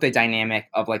of took the dynamic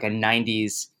of like a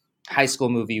 90s high school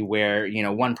movie where, you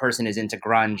know, one person is into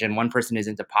grunge and one person is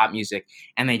into pop music,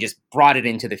 and they just brought it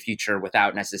into the future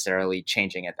without necessarily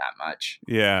changing it that much.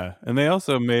 Yeah, and they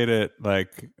also made it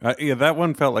like that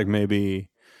one felt like maybe,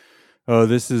 oh,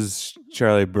 this is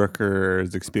Charlie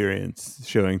Brooker's experience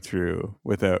showing through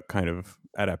without kind of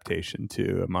adaptation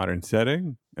to a modern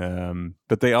setting.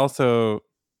 But they also,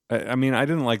 I mean, I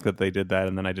didn't like that they did that,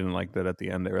 and then I didn't like that at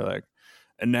the end they were like,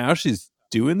 and now she's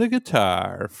doing the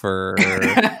guitar for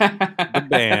the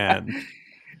band.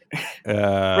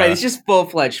 Right, it's just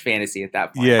full-fledged fantasy at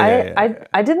that point.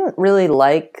 I didn't really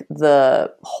like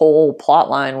the whole plot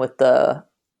line with the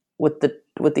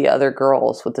other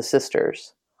girls, with the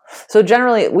sisters. So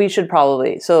generally, we should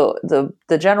probably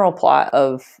the general plot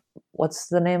of what's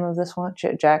the name of this one?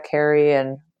 Jack, Harry,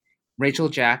 and Rachel,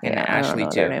 Jack, and Ashley too.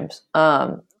 Their names.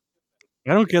 I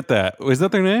don't get that. Was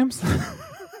that their names?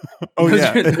 Those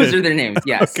are their names.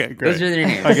 Yes. Okay, great. Those are their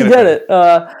names. I get it.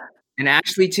 And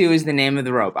Ashley 2 is the name of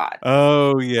the robot.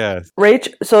 Oh, yes.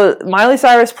 So Miley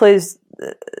Cyrus plays,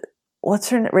 what's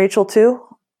her name? Rachel 2?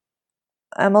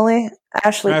 Emily?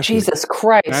 Ashley. Jesus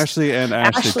Christ. Ashley and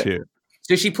Ashley 2.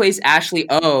 So she plays Ashley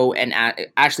O, and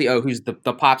Ashley O, who's the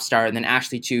pop star, and then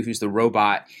Ashley 2, who's the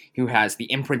robot who has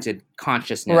the imprinted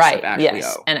consciousness of Ashley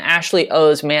O. And Ashley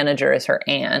O's manager is her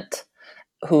aunt,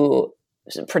 who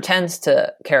pretends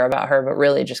to care about her, but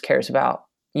really just cares about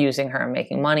using her and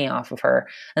making money off of her.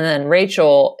 And then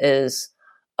Rachel is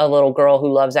a little girl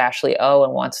who loves Ashley O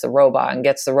and wants the robot and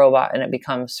gets the robot, and it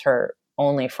becomes her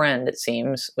only friend, it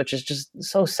seems, which is just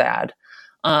so sad.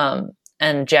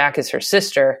 And Jack is her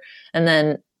sister. And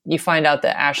then you find out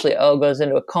that Ashley O goes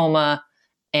into a coma,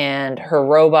 and her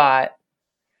robot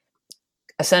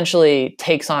essentially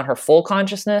takes on her full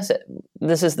consciousness.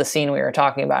 This is the scene we were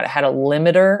talking about. It had a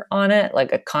limiter on it,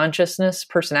 like a consciousness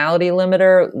personality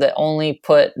limiter that only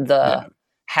put the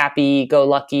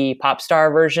happy-go-lucky pop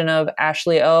star version of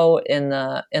Ashley O in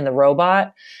the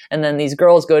robot. And then these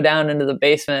girls go down into the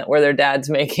basement where their dad's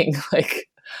making like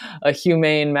a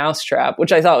humane mousetrap,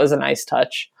 which I thought was a nice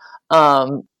touch.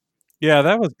 Yeah,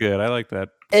 that was good. I like that.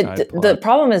 The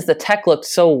problem is the tech looked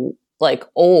so like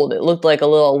old. It looked like a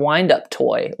little wind-up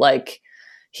toy. Like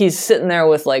he's sitting there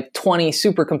with like 20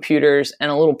 supercomputers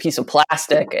and a little piece of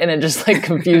plastic, and it just like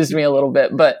confused me a little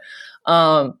bit. But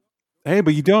hey,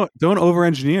 but you don't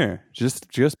over-engineer. Just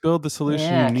build the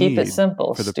solution you need. Keep it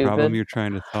simple for the stupid. problem you're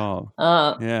trying to solve.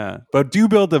 But do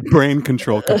build a brain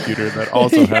control computer that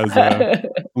also has a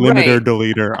limiter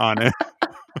deleter on it.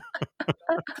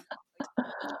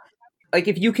 Like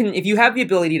if you have the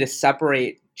ability to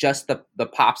separate just the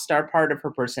pop star part of her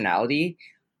personality,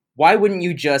 why wouldn't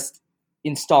you just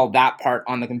install that part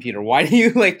on the computer? Why do you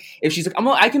like, if she's like,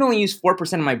 I can only use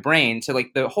 4% of my brain, so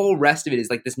like the whole rest of it is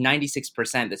like this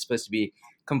 96% that's supposed to be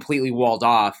completely walled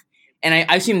off. And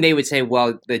I assume they would say,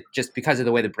 well, that just because of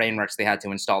the way the brain works, they had to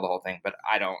install the whole thing. But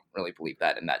I don't really believe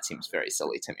that, and that seems very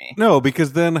silly to me. No,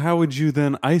 because then how would you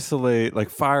then isolate, like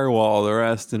firewall the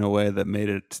rest in a way that made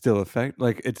it still affect?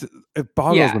 Like it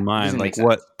boggles the mind, like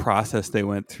what process they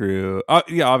went through.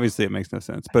 Obviously it makes no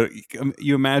sense. But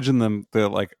you imagine them, the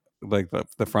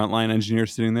frontline engineer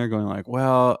sitting there going like,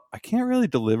 well, I can't really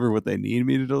deliver what they need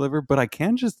me to deliver, but I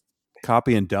can just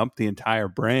copy and dump the entire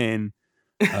brain.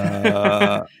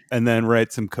 And then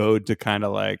write some code to kind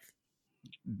of like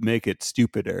make it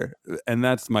stupider, and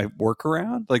that's my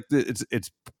workaround. Like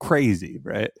it's crazy,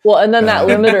 right? Well, and then that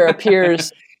limiter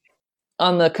appears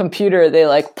on the computer. They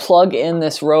like plug in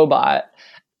this robot,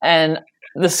 and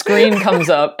the screen comes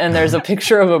up, and there's a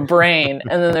picture of a brain,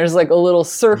 and then there's like a little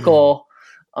circle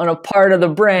on a part of the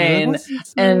brain,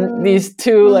 and these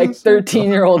two like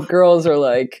 13-year-old girls are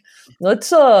like, let's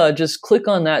just click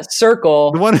on that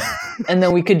circle, and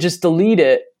then we could just delete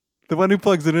it. The one who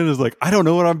plugs it in is like, I don't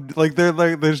know what I'm like. They're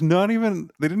like, there's not even.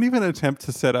 They didn't even attempt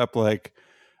to set up like,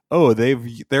 oh,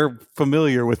 they're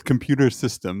familiar with computer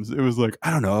systems. It was like,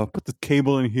 I don't know, put the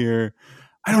cable in here.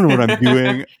 I don't know what I'm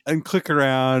doing, and click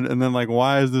around, and then like,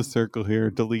 why is this circle here?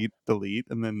 Delete,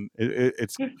 and then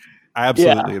it's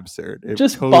absolutely absurd. It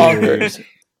just totally bonkers.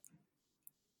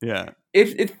 Yeah.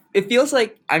 It feels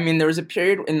like, I mean, there was a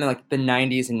period in the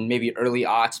 90s and maybe early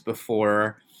aughts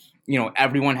before, you know,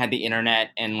 everyone had the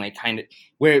internet, and like kind of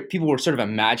where people were sort of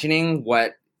imagining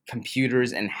what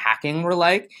computers and hacking were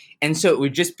like. And so it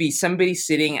would just be somebody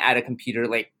sitting at a computer,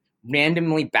 like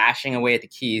randomly bashing away at the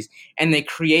keys. And they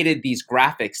created these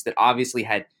graphics that obviously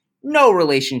had no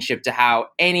relationship to how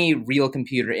any real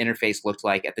computer interface looked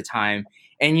like at the time.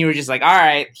 And you were just like, all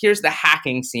right, here's the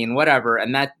hacking scene, whatever.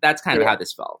 And that's kind of how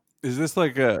this felt. Is this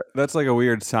that's like a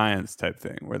weird science type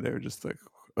thing where they were just like,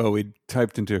 oh, we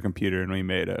typed into a computer and we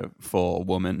made a full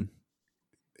woman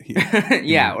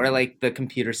Yeah, or like the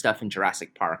computer stuff in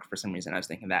Jurassic Park. For some reason, I was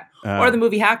thinking that, or the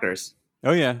movie Hackers.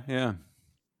 Oh yeah.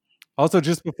 Also,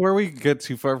 just before we get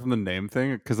too far from the name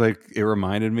thing, because like it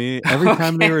reminded me every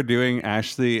time they were doing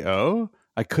Ashley O,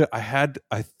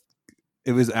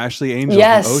 it was Ashley Angel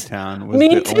Yes. from O-Town. Was Me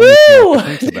the only thing I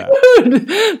could think about.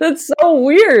 Dude, that's so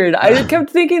weird. I kept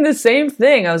thinking the same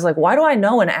thing. I was like, why do I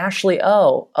know an Ashley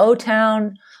O?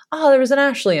 O-Town. Oh, there was an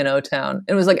Ashley in O-Town.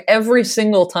 It was like every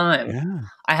single time Yeah.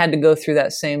 I had to go through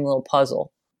that same little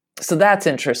puzzle. So that's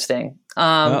interesting.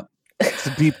 Well, it's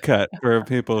a deep cut for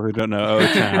people who don't know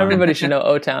O-Town. Everybody should know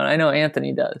O-Town. I know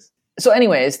Anthony does. So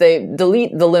anyways, they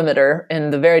delete the limiter in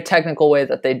the very technical way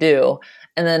that they do.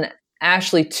 And then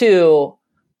Ashley 2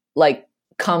 like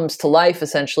comes to life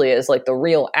essentially as like the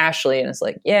real Ashley. And it's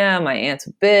like, yeah, my aunt's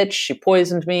a bitch. She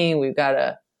poisoned me. We've got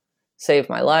to save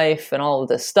my life and all of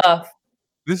this stuff.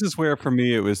 This is where, for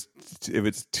me, it was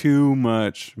too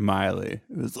much Miley.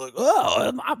 It was like,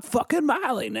 oh, I'm fucking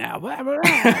Miley now.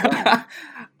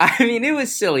 I mean, it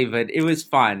was silly, but it was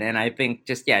fun, and I think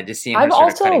just seeing. I've her sort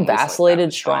of also cutting loose vacillated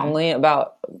like strongly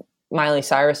about Miley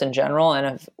Cyrus in general, and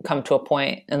have come to a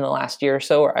point in the last year or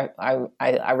so where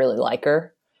I really like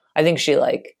her. I think she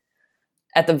like,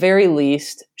 at the very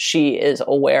least, she is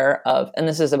aware of, and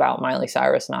this is about Miley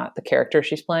Cyrus, not the character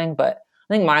she's playing, but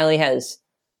I think Miley has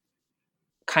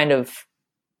kind of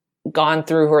gone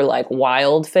through her like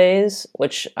wild phase,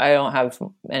 which I don't have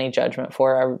any judgment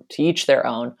for, to each their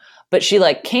own. But she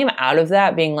like came out of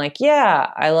that being like,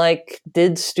 yeah, I like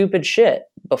did stupid shit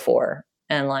before,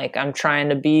 and like I'm trying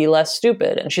to be less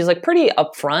stupid. And she's like pretty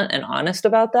upfront and honest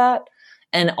about that,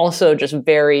 and also just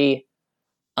very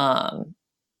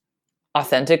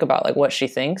authentic about like what she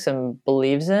thinks and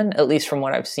believes in, at least from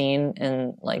what I've seen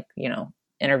in like, you know,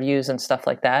 interviews and stuff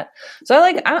like that. So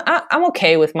I'm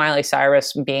okay with Miley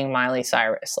Cyrus being Miley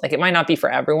Cyrus. Like it might not be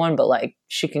for everyone, but like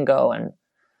she can go and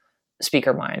speak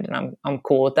her mind, and I'm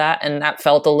cool with that. And that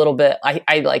felt a little bit,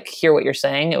 I like hear what you're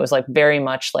saying. It was like very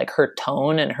much like her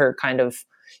tone and her kind of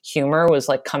humor was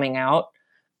like coming out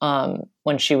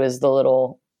when she was the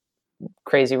little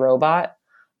crazy robot.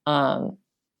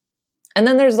 And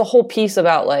then there's the whole piece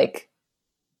about like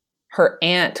her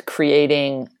aunt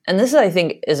creating, and this I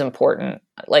think is important.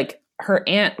 Like her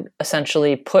aunt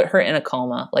essentially put her in a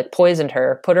coma, like poisoned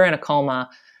her, put her in a coma,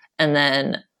 and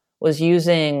then was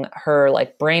using her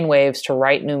like brainwaves to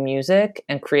write new music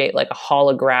and create like a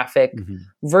holographic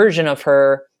version of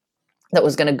her that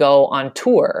was going to go on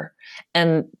tour.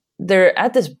 And they're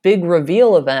at this big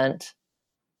reveal event,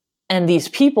 and these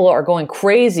people are going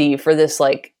crazy for this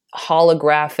like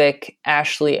holographic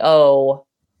Ashley O,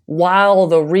 while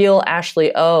the real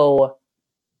Ashley O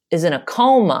is in a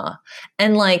coma.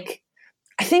 And like,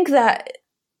 I think that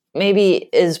maybe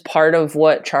is part of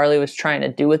what Charlie was trying to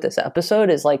do with this episode,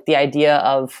 is like the idea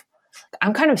of,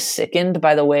 I'm kind of sickened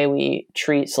by the way we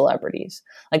treat celebrities.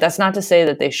 Like, that's not to say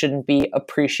that they shouldn't be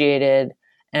appreciated,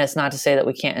 and it's not to say that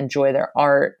we can't enjoy their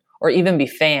art or even be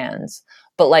fans,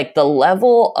 but like the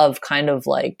level of kind of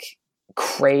like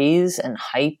craze and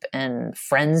hype and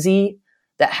frenzy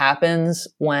that happens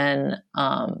when,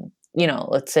 you know,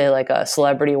 let's say like a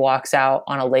celebrity walks out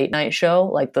on a late night show,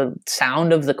 like the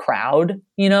sound of the crowd,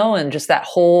 you know, and just that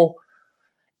whole,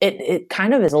 it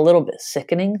kind of is a little bit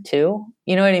sickening too.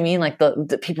 You know what I mean? Like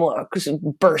the people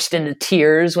burst into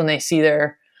tears when they see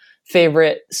their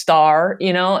favorite star,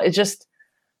 you know, it's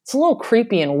a little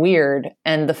creepy and weird.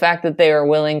 And the fact that they are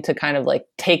willing to kind of like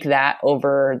take that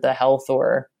over the health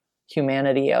or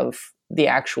humanity of the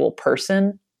actual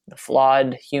person, the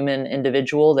flawed human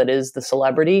individual that is the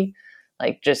celebrity,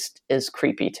 like just is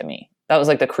creepy to me. That was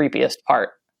like the creepiest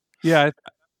part. Yeah,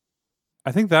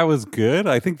 I think that was good.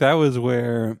 I think that was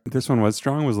where this one was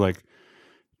strong, was like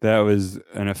that was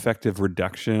an effective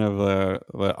reduction of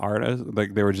the artist.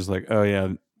 Like they were just like, oh yeah,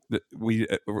 we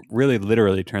really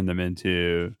literally turned them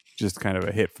into just kind of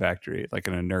a hit factory, like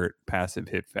an inert passive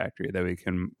hit factory that we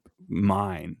can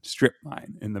strip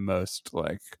mine in the most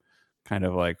like kind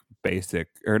of like basic,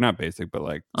 or not basic, but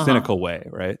like cynical way,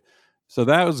 right? So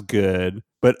that was good.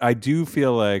 But I do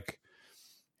feel like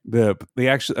the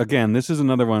actual, again, this is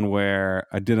another one where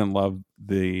I didn't love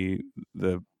the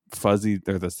fuzzy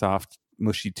or the soft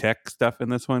mushy tech stuff in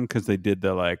this one, because they did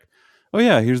the like, oh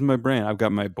yeah, here's my brain, I've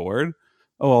got my board,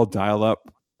 oh I'll dial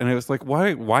up, and it was like,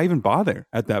 why even bother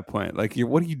at that point? Like,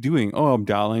 what are you doing? Oh, I'm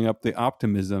dialing up the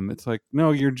optimism. It's like,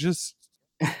 no, you're just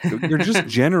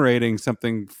generating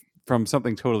something from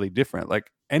something totally different.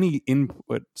 Like any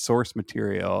input source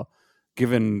material,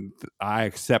 given I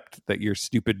accept that your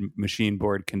stupid machine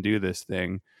board can do this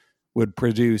thing, would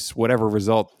produce whatever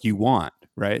result you want,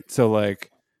 right? So like,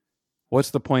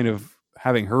 what's the point of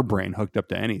having her brain hooked up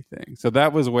to anything. So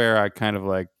that was where I kind of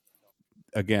like,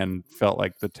 again, felt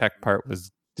like the tech part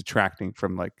was detracting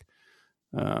from like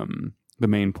the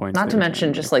main points. Not to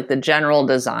mention just like the general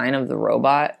design of the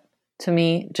robot to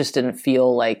me just didn't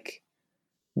feel like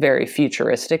very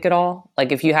futuristic at all.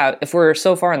 Like if we're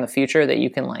so far in the future that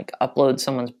you can like upload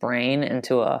someone's brain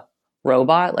into a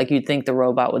robot, like you'd think the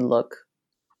robot would look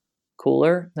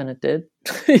cooler than it did.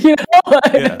 You know?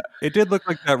 Yeah, it did look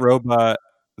like that robot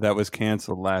that was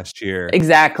canceled last year.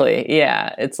 Exactly.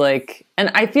 Yeah. It's like, and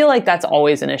I feel like that's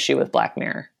always an issue with Black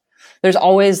Mirror. There's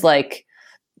always like,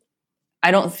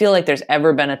 I don't feel like there's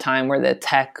ever been a time where the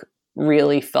tech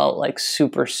really felt like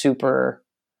super, super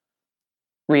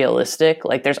realistic.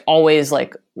 Like there's always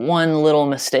like one little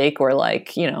mistake where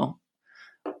like, you know,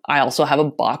 I also have a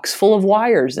box full of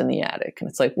wires in the attic. And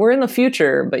it's like, we're in the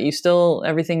future, but you still,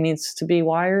 everything needs to be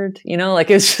wired, you know, like,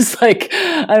 it's just like,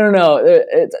 I don't know.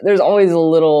 There's always a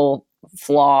little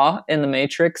flaw in the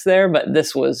matrix there, but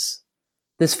this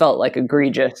felt like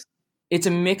egregious. It's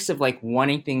a mix of like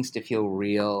wanting things to feel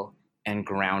real and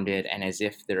grounded and as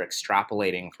if they're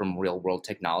extrapolating from real world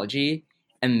technology.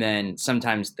 And then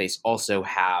sometimes they also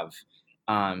have,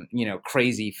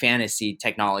 crazy fantasy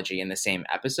technology in the same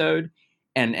episode.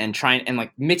 And trying and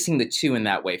like mixing the two in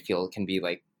that way can be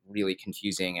like really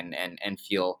confusing and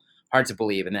feel hard to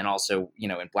believe. And then also, you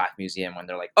know, in Black Museum when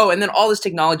they're like, oh, and then all this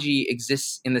technology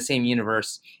exists in the same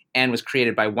universe and was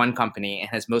created by one company and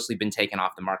has mostly been taken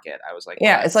off the market. I was like,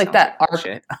 yeah, well, it's like that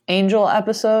Archangel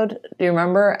episode. Do you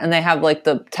remember? And they have like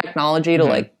the technology to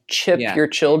like chip your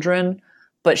children,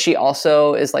 but she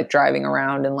also is like driving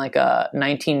around in like a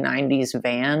 1990s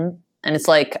van. And it's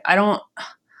like,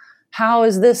 how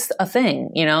is this a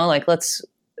thing? You know, like let's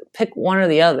pick one or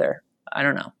the other. I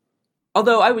don't know.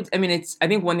 Although I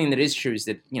think one thing that is true is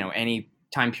that, you know, any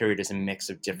time period is a mix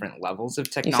of different levels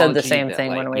of technology. You said the same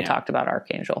thing when we talked about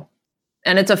Archangel.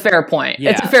 And it's a fair point. Yeah,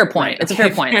 it's a fair point. Right. It's a fair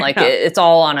point. Like it's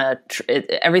all on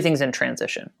everything's in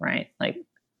transition, right? Like,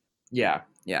 yeah.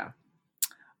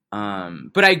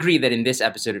 But I agree that in this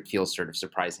episode, it feels sort of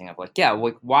surprising of like, yeah,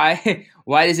 like why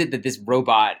is it that this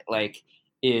robot like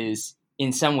is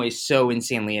in some ways so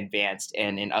insanely advanced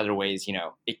and in other ways, you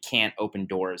know, it can't open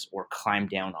doors or climb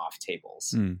down off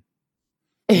tables.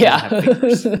 Yeah.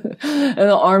 And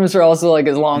the arms are also like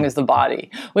as long as the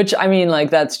body, which I mean, like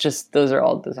that's just, those are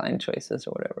all design choices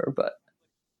or whatever,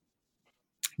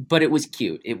 but it was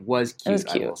cute. It was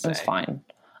cute. It was fine.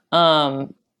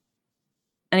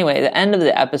 Anyway, the end of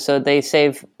the episode, they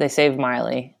save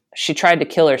Miley. She tried to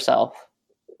kill herself.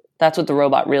 That's what the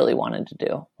robot really wanted to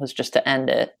do, was just to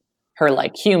end it. Her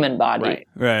like human body.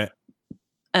 Right.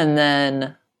 And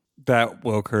then that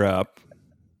woke her up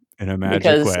in a magic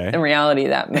because way. In reality,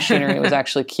 that machinery was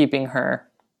actually keeping her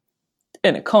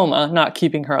in a coma, not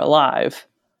keeping her alive.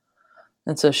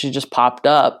 And so she just popped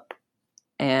up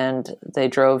and they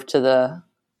drove to the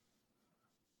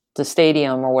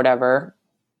stadium or whatever.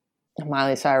 And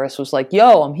Miley Cyrus was like,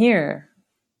 yo, I'm here.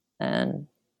 And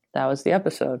that was the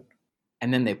episode.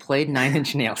 And then they played 9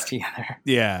 Inch Nails together.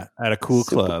 Yeah, at a cool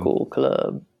club. Cool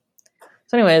club.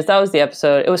 So anyways, that was the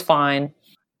episode. It was fine.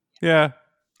 Yeah.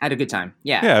 I had a good time.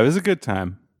 Yeah. Yeah, it was a good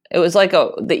time. It was like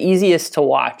the easiest to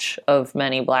watch of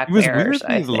many Black Mirrors. It was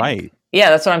weirdly light.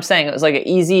 Yeah, that's what I'm saying. It was like an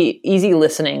easy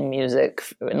listening music,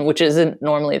 which isn't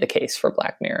normally the case for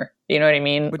Black Mirror. You know what I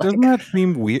mean? But doesn't that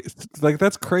seem weird? Like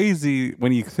that's crazy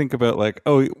when you think about like,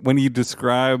 oh, when you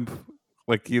describe,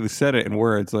 like you said it in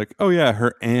words, like, oh yeah,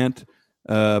 her aunt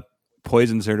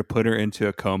poisons her to put her into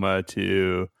a coma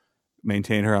to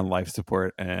maintain her on life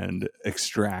support and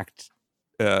extract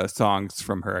songs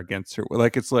from her against her.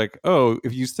 Like it's like, oh,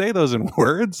 if you say those in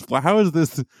words, well, how is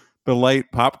this the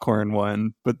light popcorn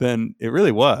one? But then it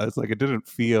really was like, it didn't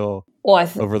feel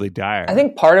overly dire. I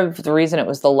think part of the reason it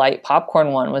was the light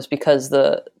popcorn one was because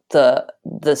the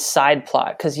side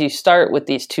plot, because you start with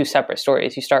these two separate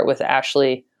stories. You start with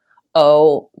Ashley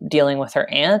dealing with her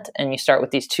aunt, and you start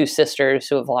with these two sisters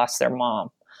who have lost their mom.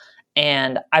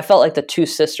 And I felt like the two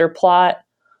sister plot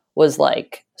was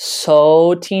like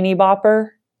so teeny bopper.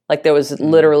 Like there was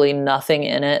literally nothing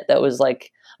in it that was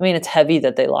like, I mean, it's heavy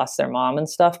that they lost their mom and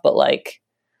stuff, but like,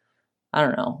 I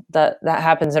don't know, that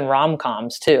happens in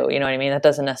rom-coms too. You know what I mean? That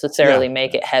doesn't necessarily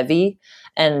make it heavy.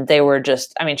 And they were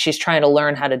just, I mean, she's trying to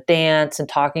learn how to dance and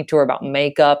talking to her about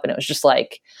makeup. And it was just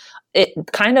like, it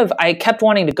kind of, I kept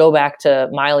wanting to go back to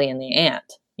Miley and the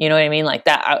aunt. You know what I mean? Like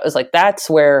that, I was like, that's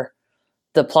where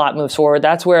the plot moves forward.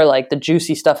 That's where like the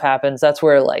juicy stuff happens. That's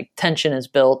where like tension is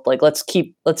built. Like, let's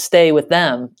stay with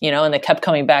them, you know? And they kept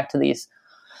coming back to these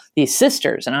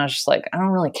sisters. And I was just like, I don't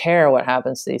really care what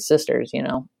happens to these sisters, you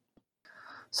know?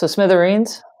 So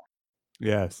Smithereens.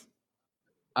 Yes.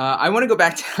 I want to go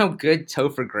back to how good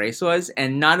Topher Grace was,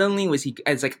 and not only was he,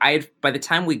 as like by the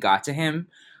time we got to him,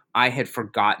 I had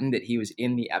forgotten that he was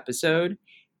in the episode,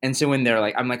 and so when they're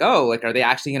like, I'm like, oh, like, are they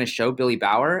actually going to show Billy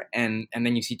Bauer? And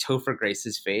then you see Topher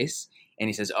Grace's face, and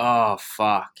he says, oh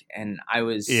fuck, and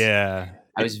Yeah.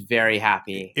 I was very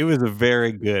happy. It was a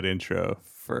very good intro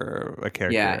for a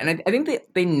character. Yeah, and I think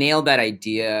they nailed that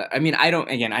idea. I mean, I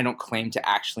don't claim to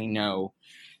actually know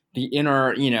the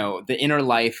inner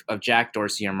life of Jack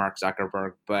Dorsey or Mark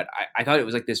Zuckerberg, but I thought it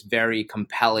was like this very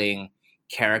compelling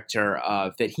character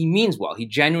of that he means well. He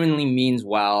genuinely means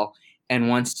well and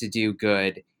wants to do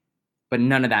good, but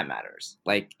none of that matters.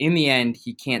 Like in the end,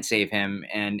 he can't save him,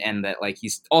 and that like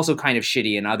he's also kind of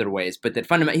shitty in other ways, but that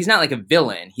fundamentally he's not like a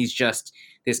villain. He's just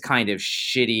this kind of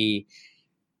shitty,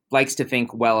 likes to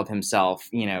think well of himself,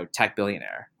 tech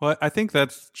billionaire. Well, I think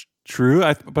that's true.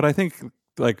 But I think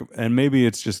like, and maybe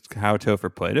it's just how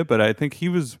Topher played it, but I think he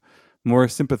was more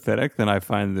sympathetic than I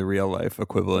find the real life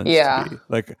equivalents to be.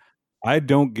 Like, I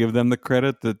don't give them the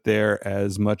credit that they're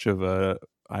as much of a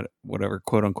whatever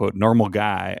quote unquote normal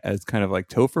guy as kind of like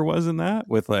Topher was in that,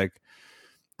 with like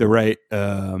the right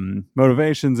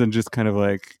motivations and just kind of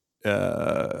like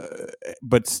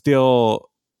but still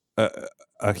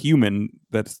a human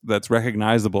that's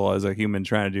recognizable as a human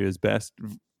trying to do his best,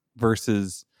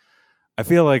 versus I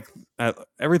feel like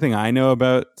everything I know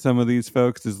about some of these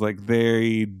folks is like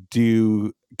they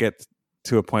do get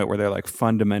to a point where they're like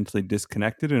fundamentally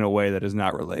disconnected in a way that is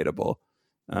not relatable,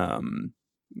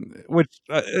 which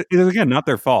is again not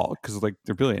their fault, because like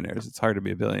they're billionaires. It's hard to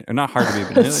be a billionaire, or not hard to be a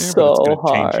billionaire, so but it's going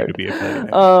to change you hard to be a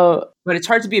billionaire. But it's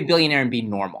hard to be a billionaire and be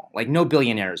normal. Like no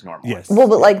billionaire is normal. Yes. Well,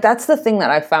 but like that's the thing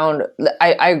that I found.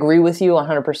 I agree with you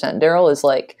 100%, Daryl. Is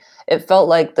like it felt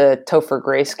like the Topher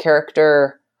Grace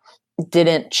character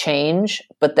didn't change,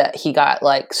 but that he got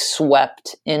like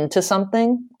swept into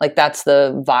something. Like that's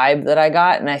the vibe that I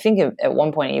got, and I think at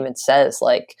one point he even says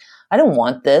like, I don't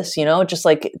want this, just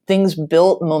like things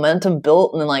built, momentum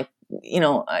built, and then like,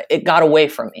 it got away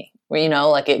from me,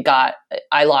 like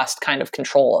I lost kind of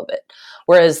control of it.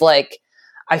 Whereas like,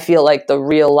 I feel like the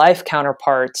real life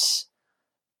counterparts,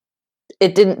 they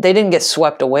didn't get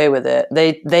swept away with it.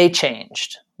 They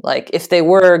changed. Like if they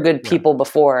were good people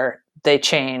before, they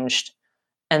changed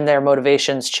and their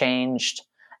motivations changed,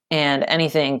 and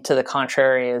anything to the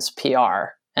contrary is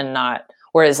PR and not.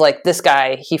 Whereas like this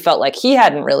guy, he felt like he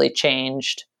hadn't really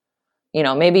changed.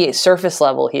 Maybe surface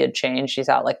level he had changed. He's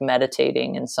out like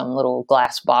meditating in some little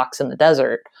glass box in the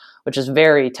desert, which is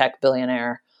very tech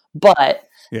billionaire. But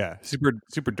yeah,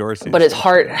 super Dorsey. But his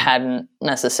heart hadn't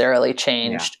necessarily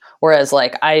changed. Yeah. Whereas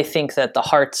like I think that the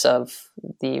hearts of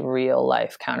the real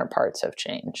life counterparts have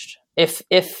changed.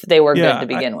 If they were good to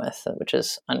begin with, which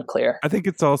is unclear. I think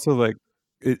it's also like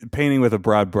painting with a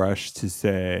broad brush to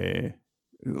say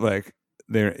like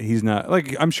he's not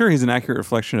like, I'm sure he's an accurate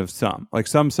reflection of some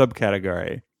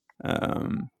subcategory.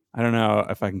 I don't know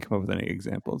if I can come up with any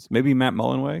examples. Maybe Matt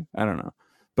Mullenweg. I don't know,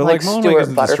 but like Mullenweg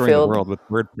isn't destroying the world with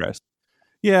WordPress.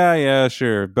 Yeah,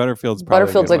 sure. Butterfield's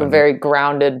like a very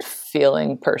grounded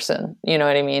feeling person. You know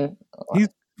what I mean? He's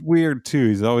weird too.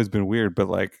 He's always been weird, but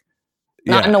like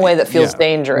not in a way that feels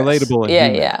dangerous. Relatable.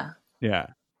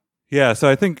 Yeah. So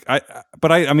I think I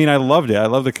loved it. I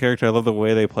love the character. I love the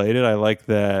way they played it. I like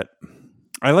that.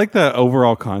 I like the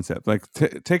overall concept. Like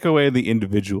take away the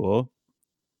individual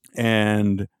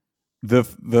and the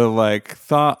like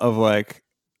thought of like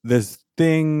this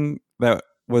thing that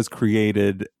was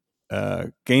created,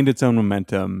 gained its own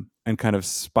momentum and kind of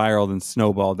spiraled and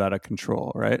snowballed out of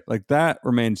control, right? Like that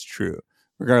remains true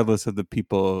regardless of the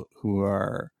people who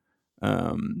are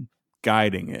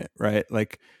guiding it, right?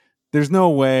 Like there's no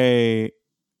way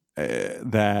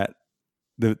that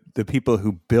the people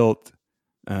who built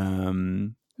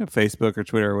Facebook or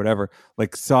Twitter or whatever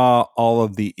like saw all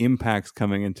of the impacts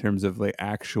coming in terms of like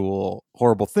actual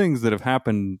horrible things that have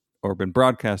happened or been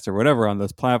broadcast or whatever on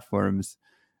those platforms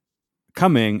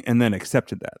coming and then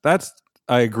accepted that.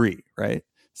 I agree, right?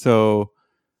 So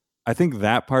I think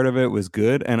that part of it was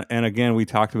good, and again we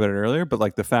talked about it earlier, but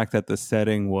like the fact that the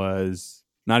setting was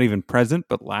not even present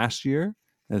but last year,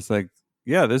 it's like,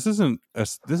 yeah, this isn't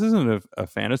a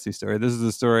fantasy story. This is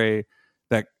a story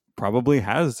that probably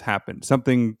has happened,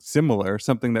 something similar,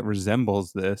 something that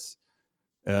resembles this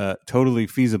totally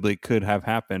feasibly could have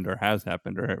happened or has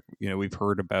happened, or we've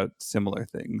heard about similar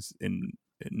things in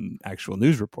actual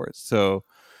news reports. So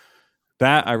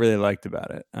that I really liked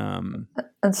about it. And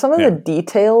some of the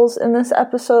details in this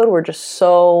episode were just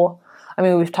so,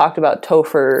 we've talked about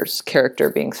Topher's character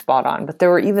being spot on, but there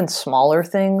were even smaller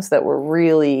things that were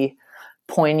really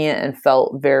poignant and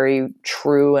felt very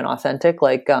true and authentic.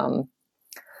 Like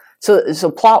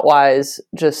So plot wise,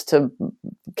 just to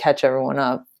catch everyone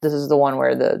up, this is the one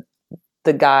where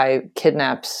the guy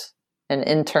kidnaps an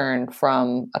intern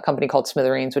from a company called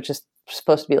Smithereens, which is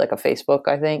supposed to be like a Facebook,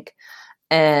 I think.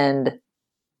 And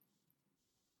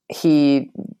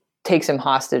he takes him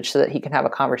hostage so that he can have a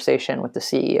conversation with the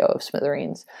CEO of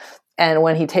Smithereens. And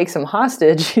when he takes him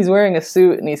hostage, he's wearing a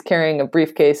suit and he's carrying a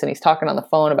briefcase and he's talking on the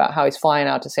phone about how he's flying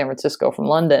out to San Francisco from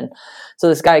London. So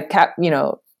this guy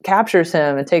captures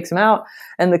him and takes him out.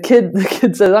 And the kid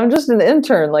says, I'm just an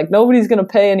intern. Like, nobody's going to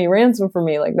pay any ransom for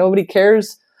me. Like, nobody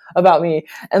cares about me.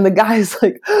 And the guy's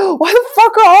like, why the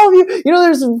fuck are all of you,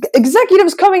 there's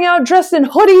executives coming out dressed in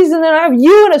hoodies and then I have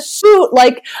you in a suit.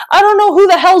 Like, I don't know who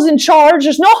the hell's in charge.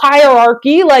 There's no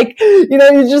hierarchy. Like,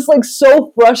 he's just like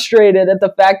so frustrated at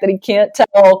the fact that he can't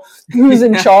tell who's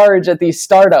in charge at these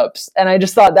startups. And I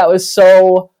just thought that was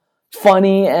so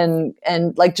funny and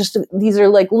like, just these are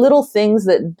like little things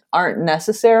that aren't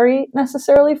necessarily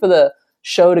for the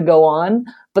show to go on,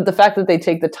 but the fact that they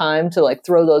take the time to like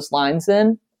throw those lines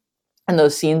in and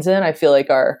those scenes in, I feel like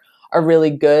are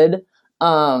really good.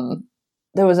 There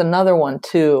was another one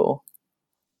too.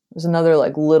 There's another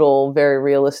like little very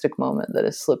realistic moment that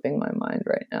is slipping my mind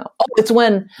right now. Oh, it's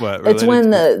when when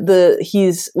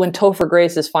Topher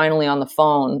Grace is finally on the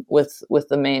phone with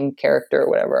the main character or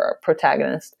whatever, our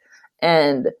protagonist,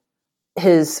 and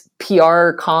his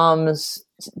PR comms,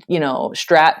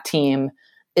 strat team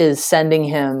is sending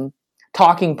him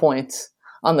talking points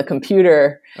on the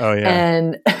computer. Oh yeah.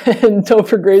 And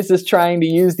Topher Grace is trying to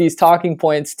use these talking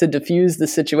points to diffuse the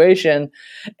situation.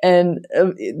 And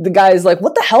the guy is like,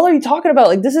 what the hell are you talking about?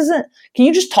 Like, can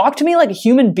you just talk to me like a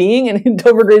human being? And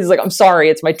Topher Grace is like, I'm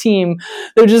sorry, it's my team.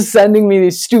 They're just sending me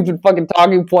these stupid fucking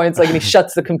talking points. Like, and he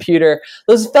shuts the computer.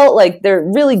 Those felt like they're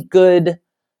really good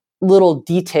little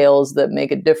details that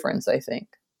make a difference, I think.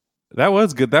 That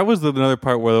was good. That was another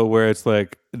part where it's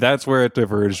like, that's where it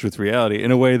diverged with reality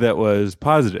in a way that was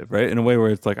positive, right? In a way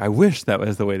where it's like, I wish that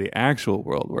was the way the actual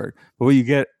world worked. But what you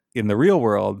get in the real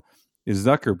world is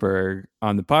Zuckerberg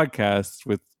on the podcast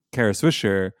with Kara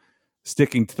Swisher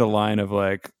sticking to the line of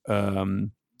like,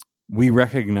 we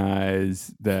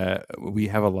recognize that we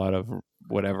have a lot of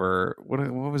whatever, what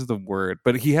was the word?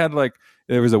 But he had like,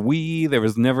 there was a we, there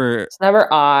was never... It's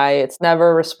never I, it's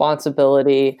never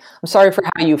responsibility. I'm sorry for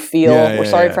how you feel. We're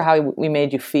sorry for how we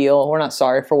made you feel. We're not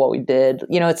sorry for what we did.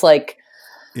 It's like...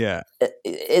 Yeah.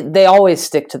 They always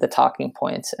stick to the talking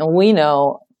points. And we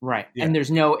know... Right. Yeah. And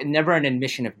there's never an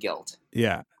admission of guilt.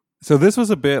 Yeah. So this was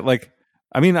a bit like...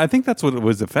 I mean, I think that's what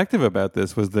was effective about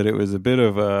this, was that it was a bit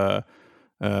of a...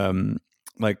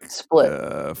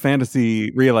 split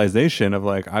fantasy realization of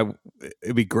like,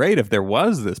 it'd be great if there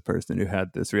was this person who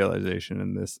had this realization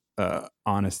and this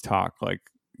honest talk, like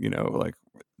like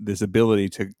this ability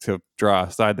to draw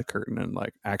aside the curtain and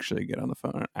like actually get on the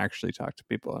phone and actually talk to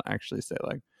people and actually say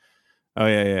like, oh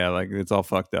yeah, like it's all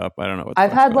fucked up. I don't know what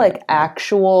I've had like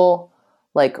actual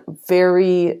like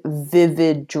very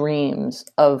vivid dreams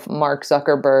of Mark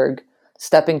Zuckerberg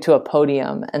stepping to a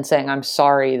podium and saying, I'm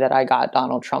sorry that I got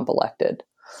Donald Trump elected.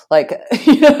 Like,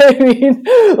 you know what I mean?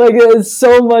 Like, it's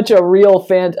so much a real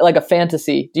like a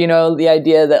fantasy. Do you know the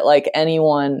idea that like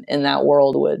anyone in that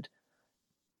world would,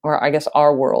 or I guess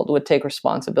our world would take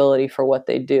responsibility for what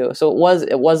they do. So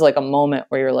it was like a moment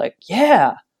where you're like,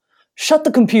 yeah, shut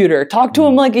the computer, talk to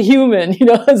him like a human.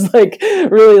 It's like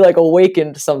really like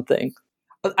awakened something.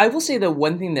 I will say the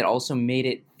one thing that also made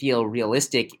it feel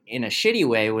realistic in a shitty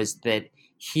way was that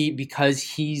because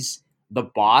he's the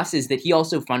boss, is that he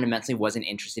also fundamentally wasn't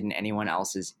interested in anyone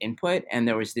else's input. And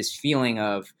there was this feeling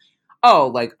of, oh,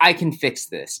 like, I can fix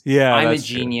this. Yeah, I'm a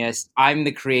genius. True. I'm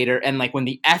the creator. And like when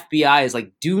the FBI is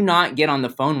like, do not get on the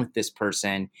phone with this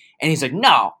person. And he's like,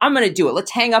 no, I'm going to do it.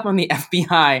 Let's hang up on the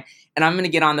FBI and I'm going to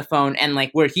get on the phone. And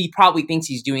like where he probably thinks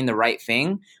he's doing the right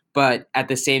thing. But at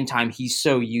the same time, he's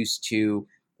so used to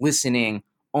listening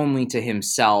only to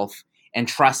himself and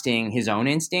trusting his own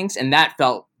instincts. And that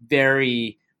felt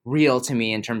very real to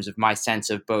me in terms of my sense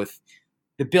of both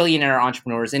the billionaire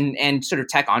entrepreneurs and sort of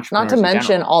tech entrepreneurs. Not to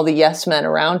mention all the yes men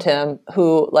around him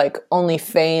who like only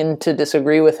feign to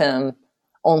disagree with him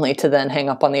only to then hang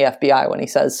up on the FBI when he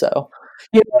says so.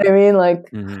 You know what I mean?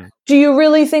 Like, Do you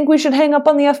really think we should hang up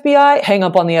on the FBI? Hang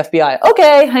up on the FBI.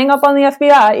 Okay, hang up on the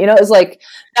FBI. It's like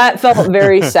that felt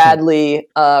very sadly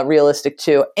realistic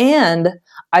too. And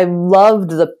I loved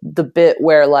the bit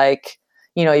where like,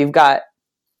 you've got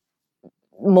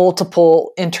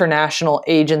multiple international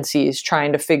agencies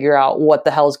trying to figure out what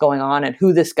the hell's going on and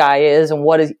who this guy is and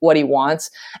what he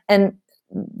wants. And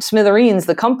Smithereens,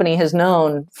 the company, has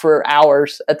known for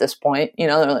hours at this point. You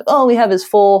know, they're like, oh, we have his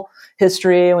full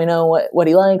history, and we know what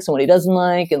he likes and what he doesn't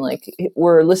like, and like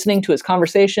we're listening to his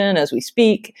conversation as we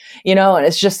speak, you know, and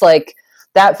it's just like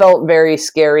that felt very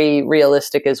scary,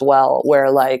 realistic as well,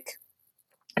 where like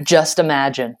just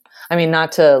imagine. I mean,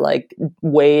 not to like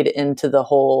wade into the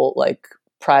whole like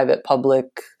private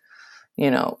public,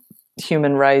 you know,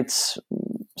 human rights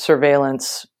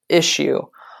surveillance issue,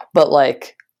 but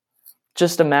like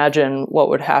just imagine what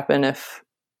would happen if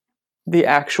the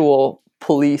actual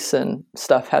police and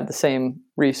stuff had the same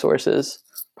resources.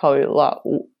 Probably a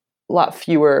lot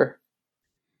fewer.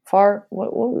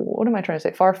 What am I trying to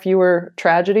say? Far fewer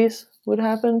tragedies would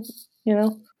happen. You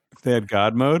know, If they had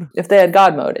God mode, if they had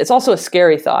God mode. It's also a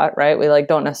scary thought, right? We like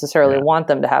don't necessarily want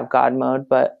them to have God mode,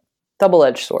 but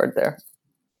double-edged sword there.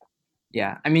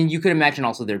 Yeah, I mean, you could imagine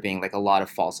also there being like a lot of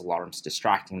false alarms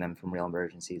distracting them from real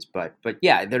emergencies, but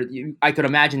yeah, I could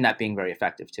imagine that being very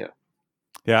effective too.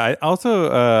 Yeah, I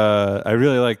also I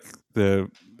really like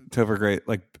the Topher Grace,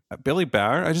 like Billy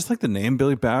Bauer. I just like the name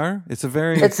Billy Bauer. It's a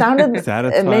very satisfying.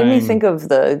 It made me think of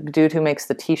the dude who makes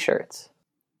the T-shirts.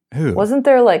 Who? Isn't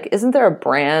there a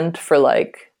brand for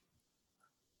like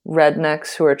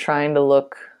rednecks who are trying to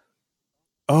look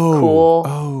cool?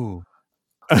 Oh.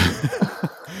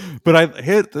 But I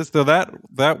hit this, so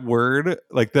that word,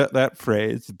 like that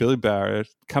phrase, Billy Bauer,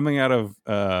 coming out of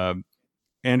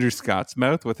Andrew Scott's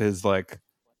mouth with his like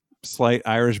slight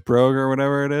Irish brogue or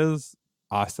whatever it is.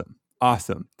 Awesome.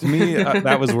 To me,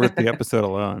 that was worth the episode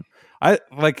alone. I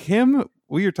like him.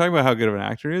 We were talking about how good of an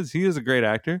actor he is. He is a great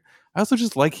actor. I also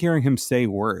just like hearing him say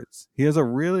words. He has a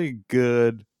really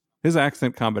good, his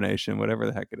accent combination, whatever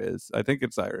the heck it is. I think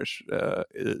it's Irish.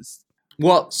 Is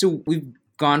well. So we've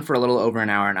gone for a little over an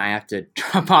hour, and I have to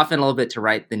drop off in a little bit to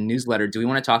write the newsletter. Do we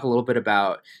want to talk a little bit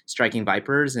about Striking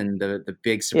Vipers and the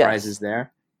big surprises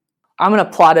there? I'm going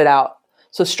to plot it out.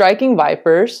 So Striking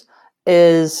Vipers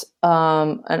is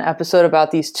an episode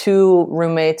about these two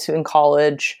roommates in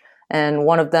college, and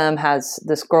one of them has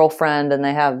this girlfriend, and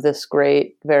they have this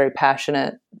great, very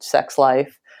passionate sex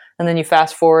life. And then you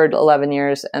fast forward 11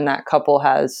 years, and that couple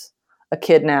has a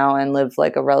kid now and live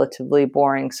like a relatively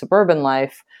boring suburban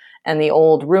life. And the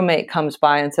old roommate comes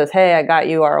by and says, hey, I got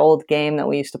you our old game that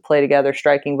we used to play together,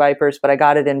 Striking Vipers, but I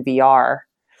got it in VR.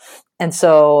 And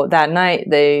so that night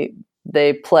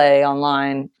they play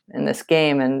online in this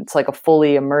game, and it's like a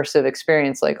fully immersive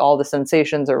experience. Like all the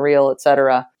sensations are real,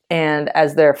 etc. And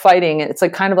as they're fighting, it's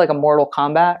like kind of like a Mortal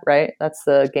Kombat, right? That's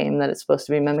the game that it's supposed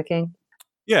to be mimicking.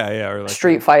 Yeah. Or like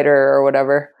Street Fighter or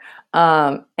whatever.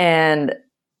 And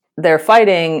they're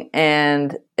fighting,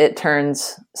 and it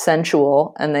turns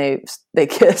sensual, and they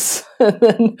kiss,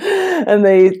 and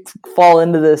they fall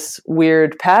into this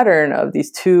weird pattern of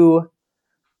these two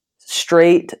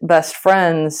straight best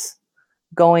friends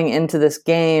going into this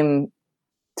game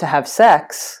to have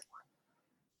sex.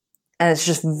 And it's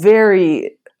just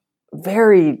very,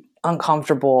 very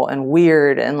uncomfortable and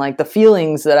weird. And like the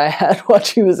feelings that I had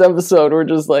watching this episode were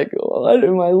just like, what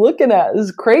am I looking at? This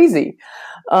is crazy.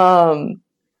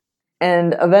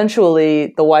 And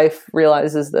eventually the wife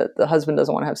realizes that the husband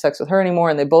doesn't want to have sex with her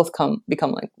anymore. And they both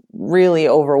become like really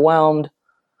overwhelmed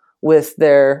with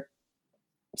their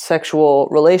sexual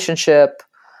relationship.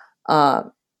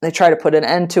 They try to put an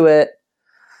end to it.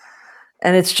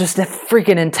 And it's just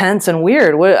freaking intense and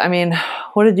weird.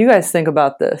 What did you guys think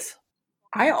about this?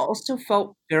 I also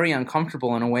felt very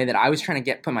uncomfortable in a way that I was trying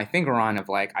to put my finger on of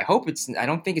like, I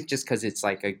don't think it's just because it's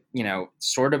like a,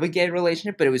 sort of a gay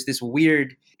relationship, but it was this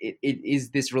weird, it is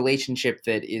this relationship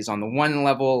that is on the one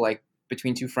level, like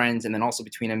between two friends, and then also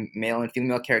between a male and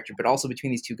female character, but also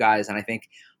between these two guys. And I think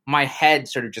my head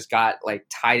sort of just got like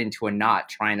tied into a knot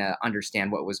trying to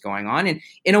understand what was going on, and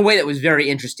in a way that was very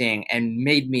interesting and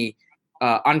made me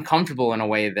uncomfortable in a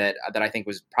way that I think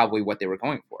was probably what they were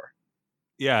going for.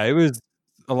 Yeah, it was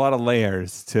a lot of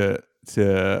layers to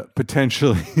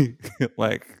potentially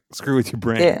like screw with your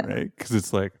brain, right? Because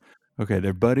it's like, okay,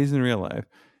 they're buddies in real life.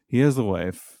 He has a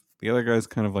wife. The other guy's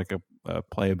kind of like a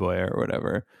playboy or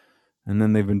whatever. And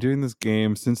then they've been doing this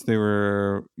game since they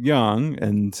were young,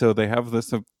 and so they have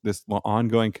this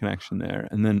ongoing connection there.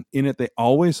 And then in it, they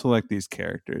always select these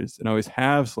characters, and always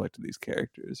have selected these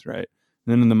characters, right?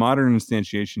 And then in the modern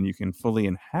instantiation, you can fully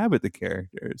inhabit the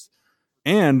characters.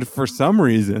 And for some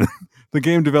reason, the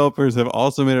game developers have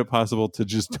also made it possible to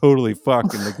just totally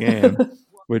fuck in the game,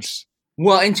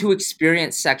 and to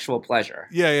experience sexual pleasure.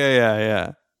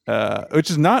 Yeah.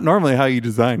 Which is not normally how you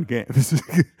design games.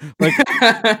 Like,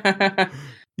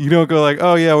 you don't go like,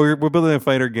 oh yeah, we're building a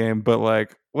fighter game, but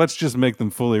like, let's just make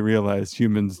them fully realized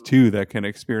humans too that can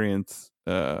experience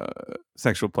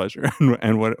sexual pleasure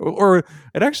and what, or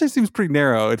it actually seems pretty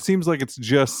narrow. It seems like it's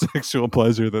just sexual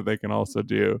pleasure that they can also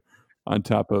do on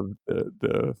top of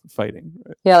the fighting.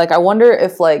 Right? Yeah, like I wonder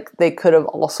if like they could have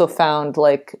also found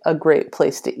like a great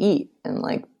place to eat and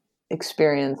like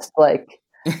experienced like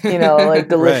like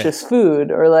delicious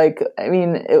food, or like I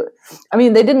mean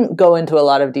they didn't go into a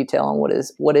lot of detail on what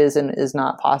is and is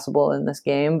not possible in this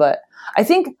game, but I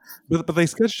think but they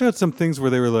sketched out some things where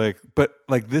they were like, but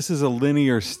like this is a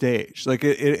linear stage. Like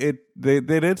they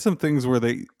did some things where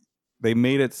they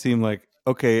made it seem like,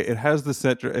 okay, it has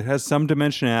some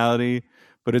dimensionality,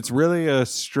 but it's really a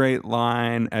straight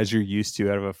line as you're used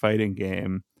to out of a fighting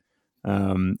game.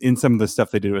 In some of the stuff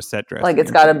they did with set dressing, like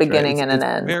it's got a beginning and an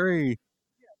end. Very,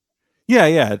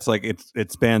 yeah. It's like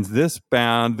it spans this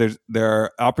bound. There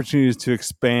are opportunities to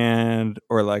expand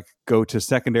or like go to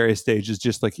secondary stages,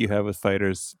 just like you have with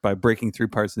fighters by breaking through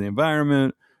parts of the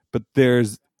environment. But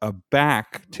there's a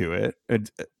back to it.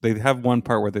 They have one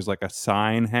part where there's like a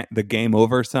sign, the game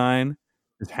over sign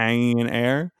is hanging in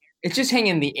air. It's just hanging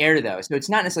in the air though, so it's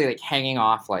not necessarily like hanging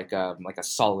off like a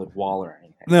solid wall or anything.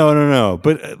 No.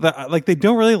 But like they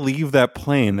don't really leave that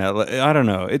plane. That I don't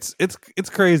know. It's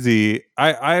crazy.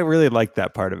 I really like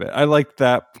that part of it. I liked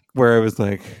that where it was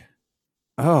like,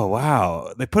 oh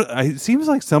wow, it seems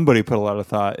like somebody put a lot of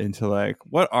thought into like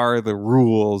what are the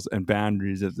rules and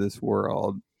boundaries of this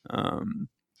world.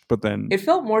 But then it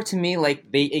felt more to me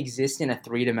like they exist in a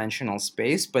 3-dimensional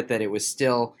space, but that it was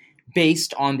still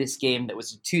based on this game that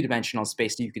was a 2-dimensional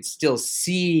space, so you could still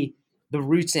see the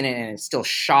roots in it, and it's still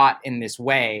shot in this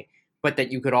way, but that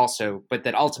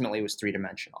ultimately it was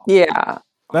 3-dimensional. Yeah,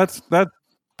 that's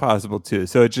possible too.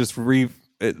 So it just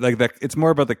like that. It's more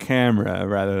about the camera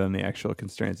rather than the actual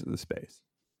constraints of the space.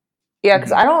 Yeah,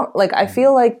 because I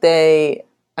feel like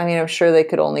I'm sure they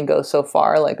could only go so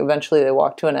far. Like eventually they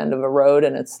walk to an end of a road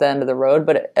and it's the end of the road.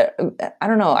 But I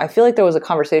don't know. I feel like there was a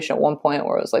conversation at one point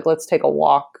where it was like, let's take a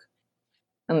walk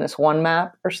in this one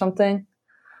map or something.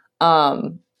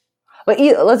 But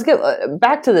let's get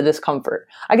back to the discomfort.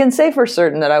 I can say for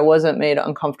certain that I wasn't made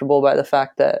uncomfortable by the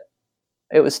fact that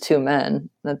it was 2 men.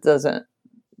 That doesn't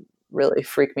really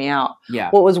freak me out. Yeah.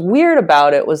 What was weird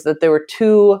about it was that there were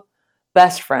 2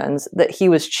 best friends, that he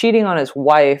was cheating on his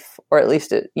wife, or at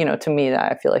least to me,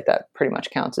 that I feel like that pretty much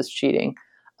counts as cheating.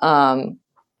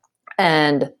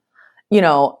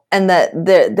 And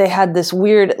that they had this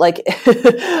weird, like,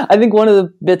 I think one of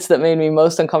the bits that made me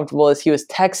most uncomfortable is he was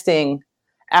texting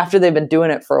after they've been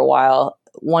doing it for a while.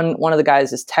 One of the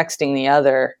guys is texting the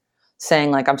other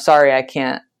saying like, I'm sorry, I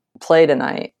can't play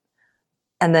tonight.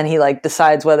 And then he like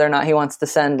decides whether or not he wants to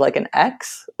send like an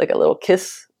X, like a little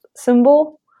kiss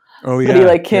symbol. Oh yeah. But he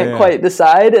like can't quite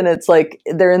decide. And it's like,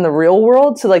 they're in the real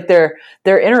world. So like their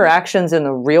interactions in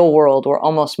the real world were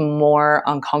almost more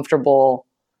uncomfortable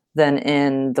than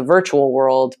in the virtual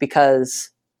world, because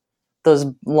those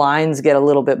lines get a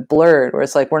little bit blurred, where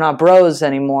it's like, we're not bros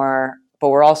anymore, but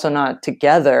we're also not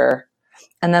together.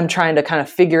 And them trying to kind of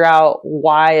figure out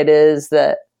why it is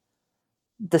that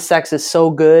the sex is so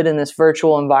good in this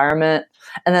virtual environment.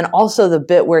 And then also the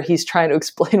bit where he's trying to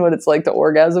explain what it's like to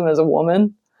orgasm as a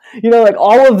woman. Like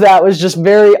all of that was just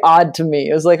very odd to me.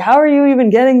 It was like, how are you even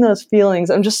getting those feelings?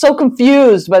 I'm just so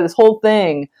confused by this whole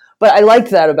thing. But I liked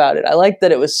that about it. I liked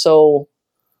that it was so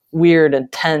weird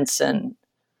and tense and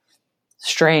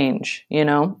strange,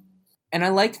 And I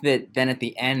liked that then at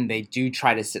the end they do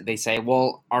they say,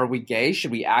 well, are we gay?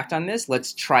 Should we act on this?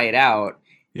 Let's try it out.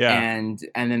 Yeah. And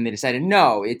then they decided,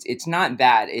 no, it's not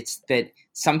that. It's that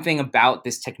something about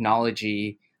this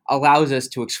technology allows us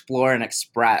to explore and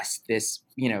express this,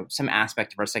 some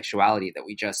aspect of our sexuality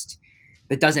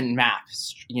that doesn't map,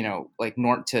 like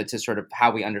to sort of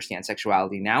how we understand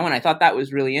sexuality now. And I thought that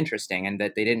was really interesting, and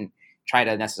that they didn't try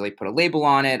to necessarily put a label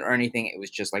on it or anything. It was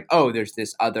just like, oh, there's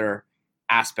this other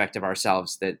aspect of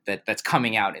ourselves that's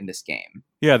coming out in this game.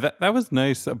 Yeah, that was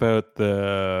nice about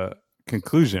the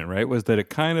conclusion, right? Was that it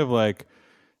kind of like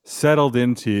settled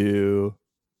into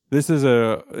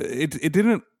it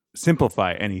didn't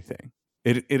simplify anything.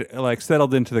 It like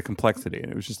settled into the complexity,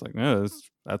 and it was just like, no,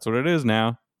 that's what it is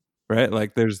now, right?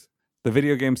 Like there's the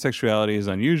video game sexuality is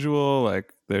unusual.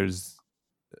 Like there's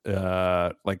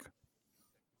like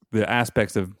the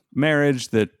aspects of marriage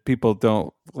that people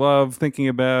don't love thinking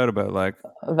about like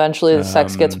eventually the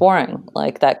sex gets boring.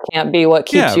 Like that can't be what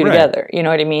keeps you together. You know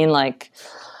what I mean? Like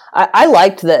I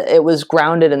liked that it was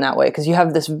grounded in that way, because you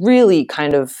have this really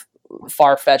kind of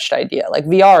far-fetched idea. Like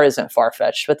VR isn't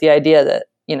far-fetched, but the idea that,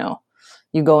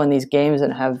 you go in these games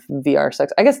and have VR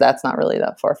sex, I guess that's not really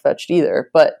that far-fetched either,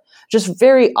 but just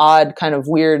very odd kind of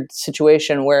weird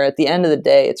situation where at the end of the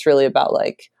day, it's really about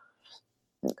like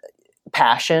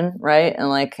passion, right? And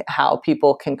like how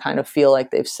people can kind of feel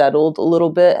like they've settled a little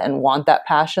bit and want that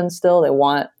passion still. They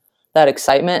want that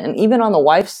excitement. And even on the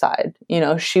wife's side,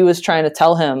 she was trying to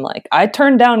tell him, like, I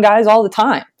turned down guys all the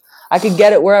time. I could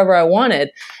get it wherever I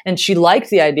wanted. And she liked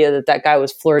the idea that guy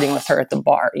was flirting with her at the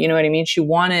bar. You know what I mean? She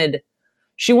wanted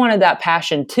that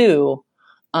passion too.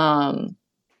 And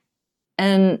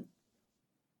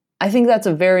I think that's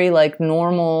a very like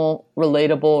normal,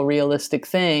 relatable, realistic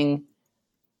thing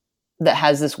that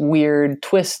has this weird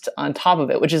twist on top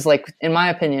of it, which is like, in my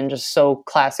opinion, just so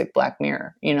classic Black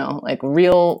Mirror, like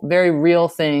real, very real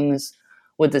things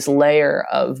with this layer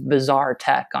of bizarre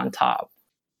tech on top.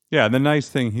 Yeah. The nice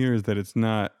thing here is that it's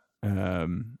not,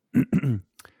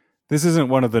 this isn't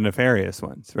one of the nefarious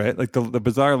ones, right? Like the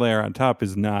bizarre layer on top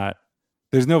is not,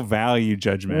 there's no value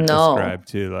judgment ascribed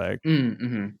to like.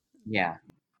 Mm-hmm. Yeah.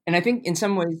 And I think in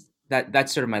some ways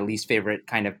that's sort of my least favorite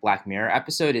kind of Black Mirror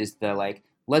episode is the like,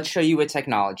 let's show you a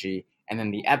technology, and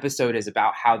then the episode is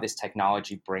about how this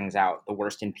technology brings out the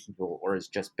worst in people or is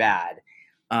just bad.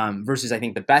 Versus I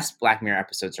think the best Black Mirror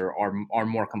episodes are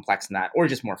more complex than that, or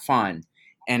just more fun.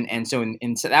 And so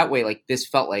so that way, like this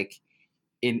felt like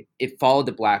it followed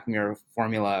the Black Mirror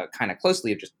formula kind of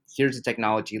closely of just here's the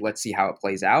technology, let's see how it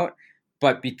plays out.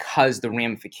 But because the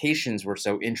ramifications were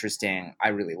so interesting, I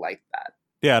really liked that.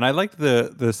 Yeah, and I liked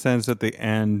the sense at the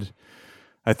end.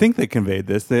 I think they conveyed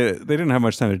this. They didn't have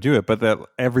much time to do it, but that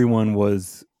everyone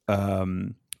was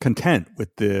content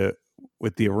with the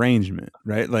arrangement,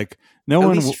 right? Like no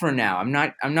one. At least for now, I'm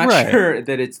not right. sure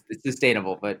that it's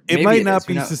sustainable, but it might not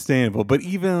be sustainable. But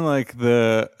even like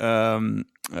the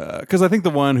because I think the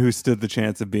one who stood the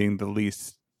chance of being the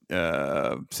least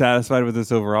satisfied with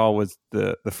this overall was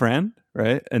the friend,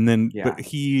 right? And then but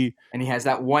he has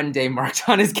that one day marked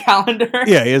on his calendar.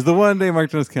 Yeah, he has the one day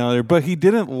marked on his calendar, but he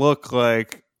didn't look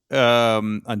like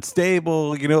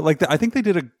unstable. Like I think they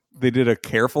did a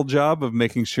careful job of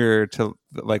making sure to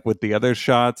like with the other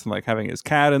shots and like having his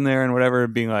cat in there and whatever,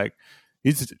 being like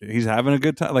he's having a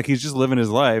good time, like he's just living his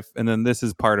life, and then this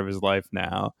is part of his life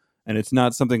now, and it's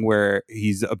not something where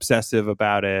he's obsessive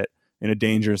about it in a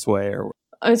dangerous way or.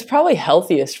 It's probably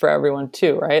healthiest for everyone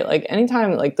too, right? Like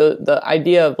anytime, like the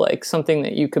idea of like something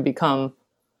that you could become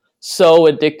so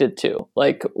addicted to,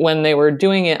 like when they were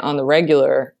doing it on the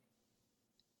regular,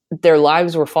 their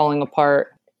lives were falling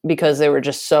apart because they were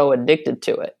just so addicted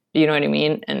to it. You know what I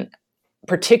mean? And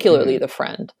particularly the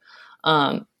friend.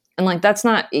 And like, that's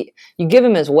not, you give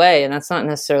him his way, and that's not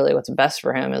necessarily what's best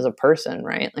for him as a person,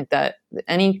 right? Like that,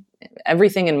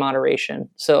 everything in moderation.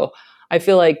 So I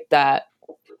feel like that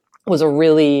was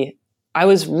I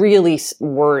was really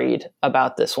worried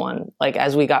about this one. Like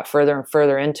as we got further and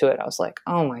further into it, I was like,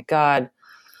 oh my God,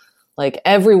 like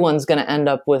everyone's going to end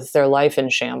up with their life in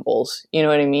shambles. You know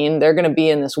what I mean? They're going to be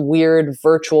in this weird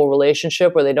virtual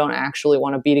relationship where they don't actually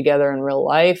want to be together in real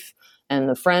life. And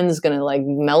the friend's going to like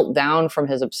melt down from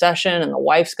his obsession, and the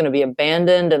wife's going to be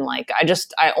abandoned. And like,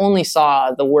 I only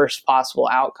saw the worst possible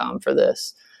outcome for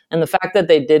this. And the fact that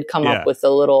they did come up with a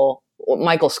little, what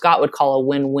Michael Scott would call a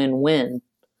win-win-win,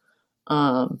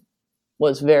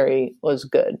 was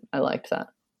good. I liked that.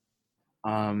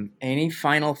 Any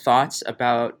final thoughts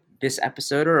about this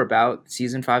episode or about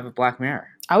season 5 of Black Mirror?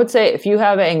 I would say if you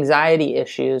have anxiety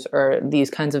issues or these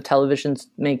kinds of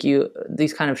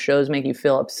these kind of shows make you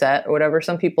feel upset or whatever,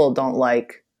 some people don't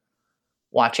like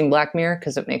watching Black Mirror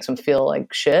because it makes them feel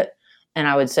like shit. And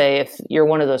I would say if you're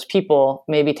one of those people,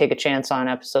 maybe take a chance on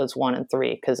episodes 1 and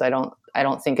 3, because I don't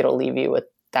think it'll leave you with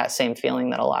that same feeling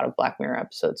that a lot of Black Mirror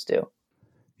episodes do.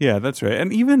 Yeah, that's right.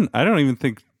 And I don't even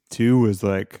think 2 was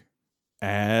like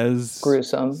as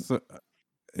gruesome.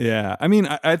 Yeah, I mean,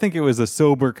 I think it was a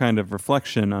sober kind of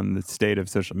reflection on the state of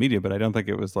social media, but I don't think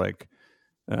it was like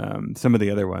some of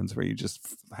the other ones where you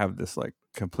just have this like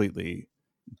completely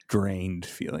drained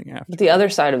feeling after. But the other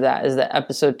side of that is that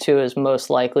episode 2 is most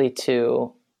likely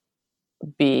to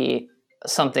be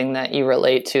something that you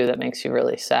relate to that makes you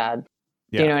really sad.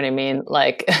 Yeah. Do you know what I mean?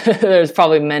 Like there's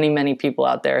probably many, many people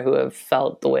out there who have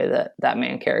felt the way that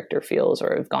main character feels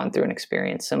or have gone through an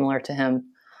experience similar to him.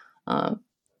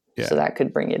 So that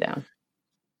could bring you down.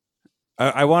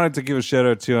 I wanted to give a shout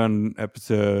out to on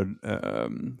episode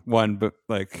 1, but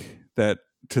like that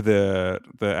to the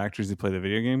actors who play the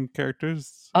video game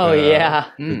characters. Oh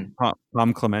yeah,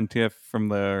 Tom Clemente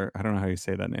from I don't know how you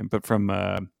say that name, but from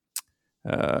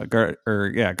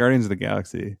Guardians of the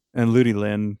Galaxy, and Ludi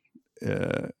Lin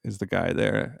is the guy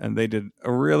there, and they did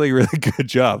a really, really good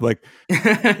job. Like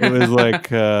it was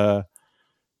like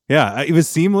it was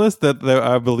seamless that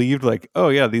I believed like, oh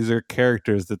yeah, these are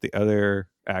characters that the other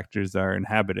actors are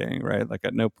inhabiting, right? Like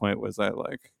at no point was I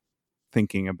like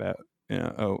thinking about,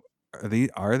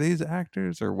 are these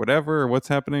actors or whatever, or what's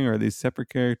happening? Are these separate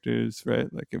characters?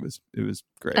 Right? Like it was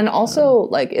great. And also,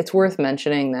 like, it's worth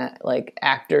mentioning that like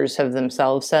actors have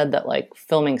themselves said that like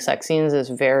filming sex scenes is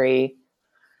very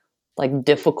like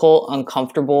difficult,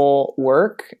 uncomfortable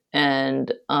work,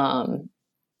 and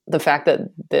the fact that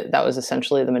that was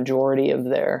essentially the majority of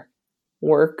their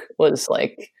work was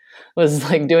like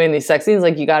doing these sex scenes.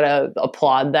 Like, you gotta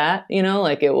applaud that, you know,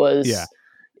 like it was,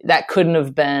 that couldn't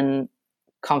have been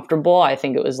comfortable. I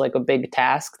think it was like a big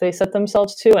task they set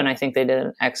themselves to, and I think they did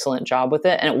an excellent job with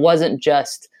it. And it wasn't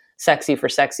just sexy for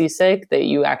sexy's sake, that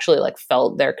you actually like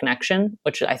felt their connection,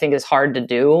 which I think is hard to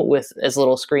do with as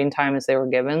little screen time as they were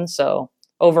given. So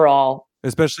overall,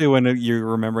 especially when you're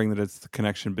remembering that it's the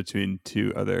connection between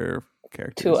two other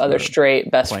characters, two other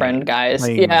straight best friend guys.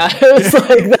 playing. Yeah, it was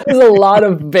like that was a lot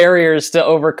of barriers to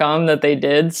overcome that they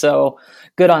did. So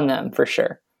good on them for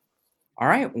sure. All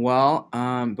right. Well,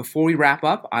 before we wrap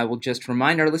up, I will just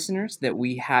remind our listeners that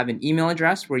we have an email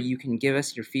address where you can give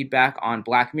us your feedback on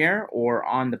Black Mirror or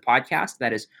on the podcast.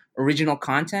 That is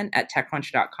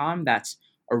originalcontent@techcrunch.com. That's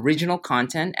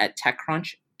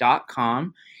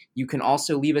originalcontent@techcrunch.com. You can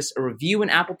also leave us a review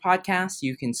in Apple Podcasts.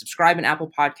 You can subscribe in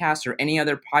Apple Podcasts or any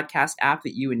other podcast app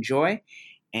that you enjoy.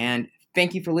 And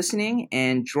thank you for listening.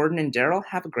 And Jordan and Daryl,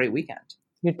 have a great weekend.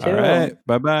 You too. All right.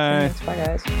 Bye-bye. Thanks. Bye,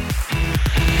 guys. We'll be right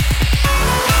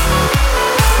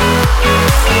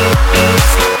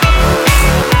back.